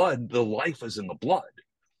 and blood, the life is in the blood.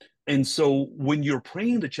 And so when you're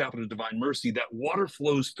praying the Chaplet of Divine Mercy, that water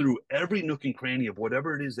flows through every nook and cranny of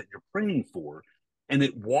whatever it is that you're praying for, and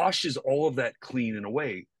it washes all of that clean and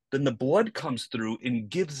away. Then the blood comes through and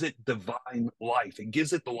gives it divine life. It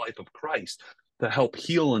gives it the life of Christ to help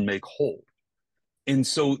heal and make whole. And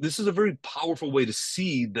so this is a very powerful way to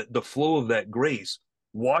see the flow of that grace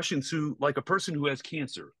washing through, like a person who has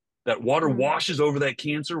cancer. That water washes over that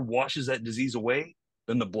cancer, washes that disease away.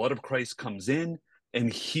 Then the blood of Christ comes in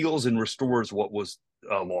and heals and restores what was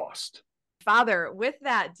lost. Father, with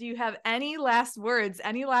that, do you have any last words,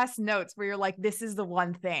 any last notes where you're like, this is the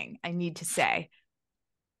one thing I need to say?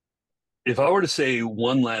 If I were to say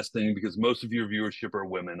one last thing, because most of your viewership are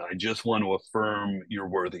women, I just want to affirm your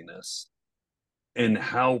worthiness and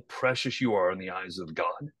how precious you are in the eyes of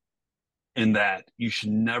God, and that you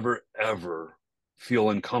should never, ever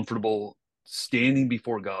feel uncomfortable standing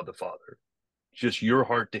before God the Father, just your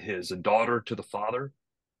heart to his, a daughter to the Father,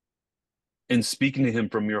 and speaking to him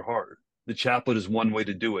from your heart. The chaplet is one way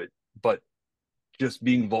to do it, but just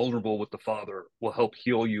being vulnerable with the Father will help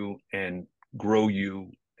heal you and grow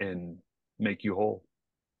you and make you whole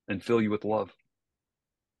and fill you with love.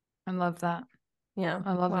 I love that. Yeah.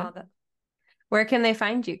 I love it. Where can they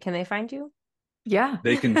find you? Can they find you? Yeah.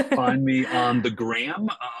 They can find me on the gram.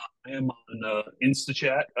 I am on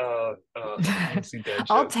InstaChat.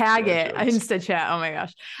 I'll tag it. InstaChat. Oh my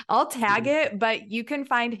gosh. I'll tag it, but you can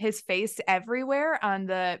find his face everywhere on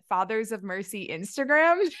the Fathers of Mercy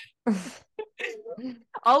Instagram.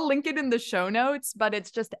 I'll link it in the show notes, but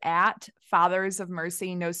it's just at Fathers of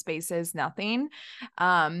Mercy, no spaces, nothing.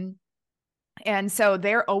 And so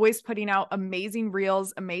they're always putting out amazing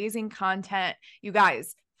reels, amazing content. You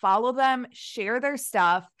guys follow them, share their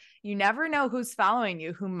stuff. You never know who's following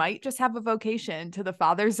you, who might just have a vocation to the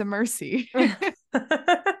Fathers of Mercy.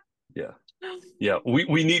 Yeah.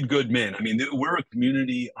 We need good men. I mean, we're a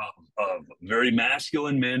community of very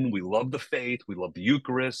masculine men. We love the faith. We love the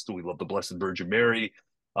Eucharist. We love the Blessed Virgin Mary.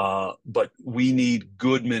 But we need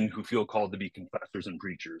good men who feel called to be confessors and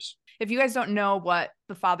preachers. If you guys don't know what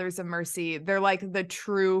the Fathers of Mercy, they're like the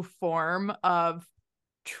true form of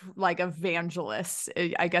like evangelists,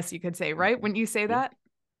 I guess you could say, right? Wouldn't you say that?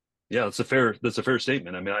 Yeah, that's a fair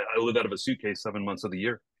statement. I mean, I live out of a suitcase 7 months of the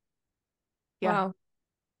year. Yeah. Wow.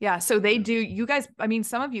 Yeah. So they do, you guys, I mean,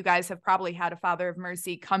 some of you guys have probably had a Father of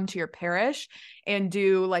Mercy come to your parish and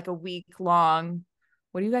do like a week long,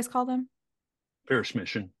 what do you guys call them? Parish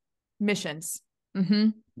missions.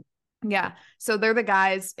 Mm-hmm. Yeah. So they're the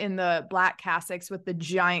guys in the black cassocks with the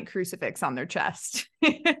giant crucifix on their chest.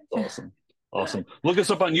 Awesome. Look us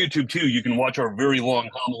up on YouTube too. You can watch our very long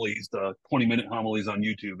homilies, the 20-minute homilies on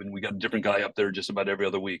YouTube. And we got a different guy up there just about every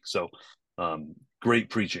other week. So great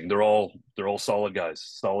preaching. They're all solid guys,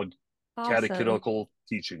 solid catechetical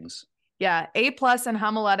teachings. Yeah. A+ in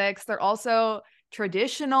homiletics. They're also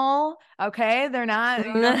traditional. Okay. They're not,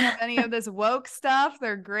 you don't have any of this woke stuff.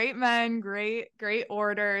 They're great men, great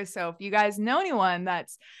order. So if you guys know anyone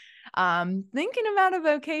that's thinking about a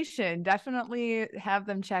vocation, definitely have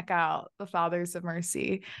them check out the Fathers of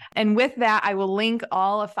Mercy. And with that, I will link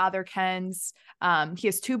all of Father Ken's. He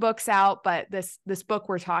has 2 books out, but this book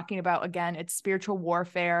we're talking about, again, it's Spiritual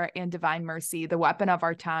Warfare and Divine Mercy, the Weapon of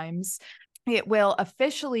Our Times. It will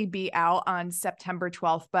officially be out on September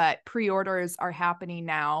 12th, but pre-orders are happening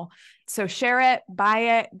now. So share it,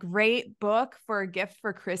 buy it. Great book for a gift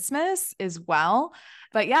for Christmas as well.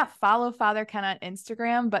 But yeah, follow Father Ken on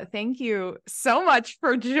Instagram. But thank you so much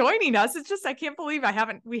for joining us. It's just, I can't believe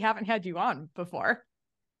we haven't had you on before.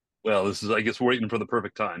 Well, this is, I guess, we're waiting for the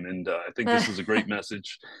perfect time. And I think this is a great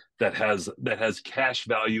message that has cash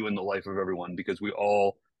value in the life of everyone, because we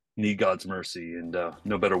all need God's mercy, and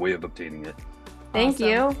no better way of obtaining it. Thank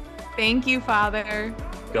you. Thank you, Father.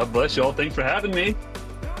 God bless y'all. Thanks for having me.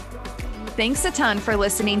 Thanks a ton for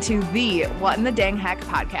listening to the What in the Dang Heck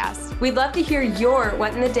podcast. We'd love to hear your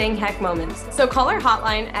What in the Dang Heck moments. So call our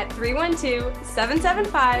hotline at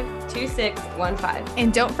 312-775-2615.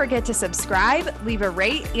 And don't forget to subscribe, leave a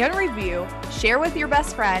rate and review, share with your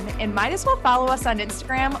best friend, and might as well follow us on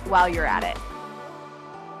Instagram while you're at it.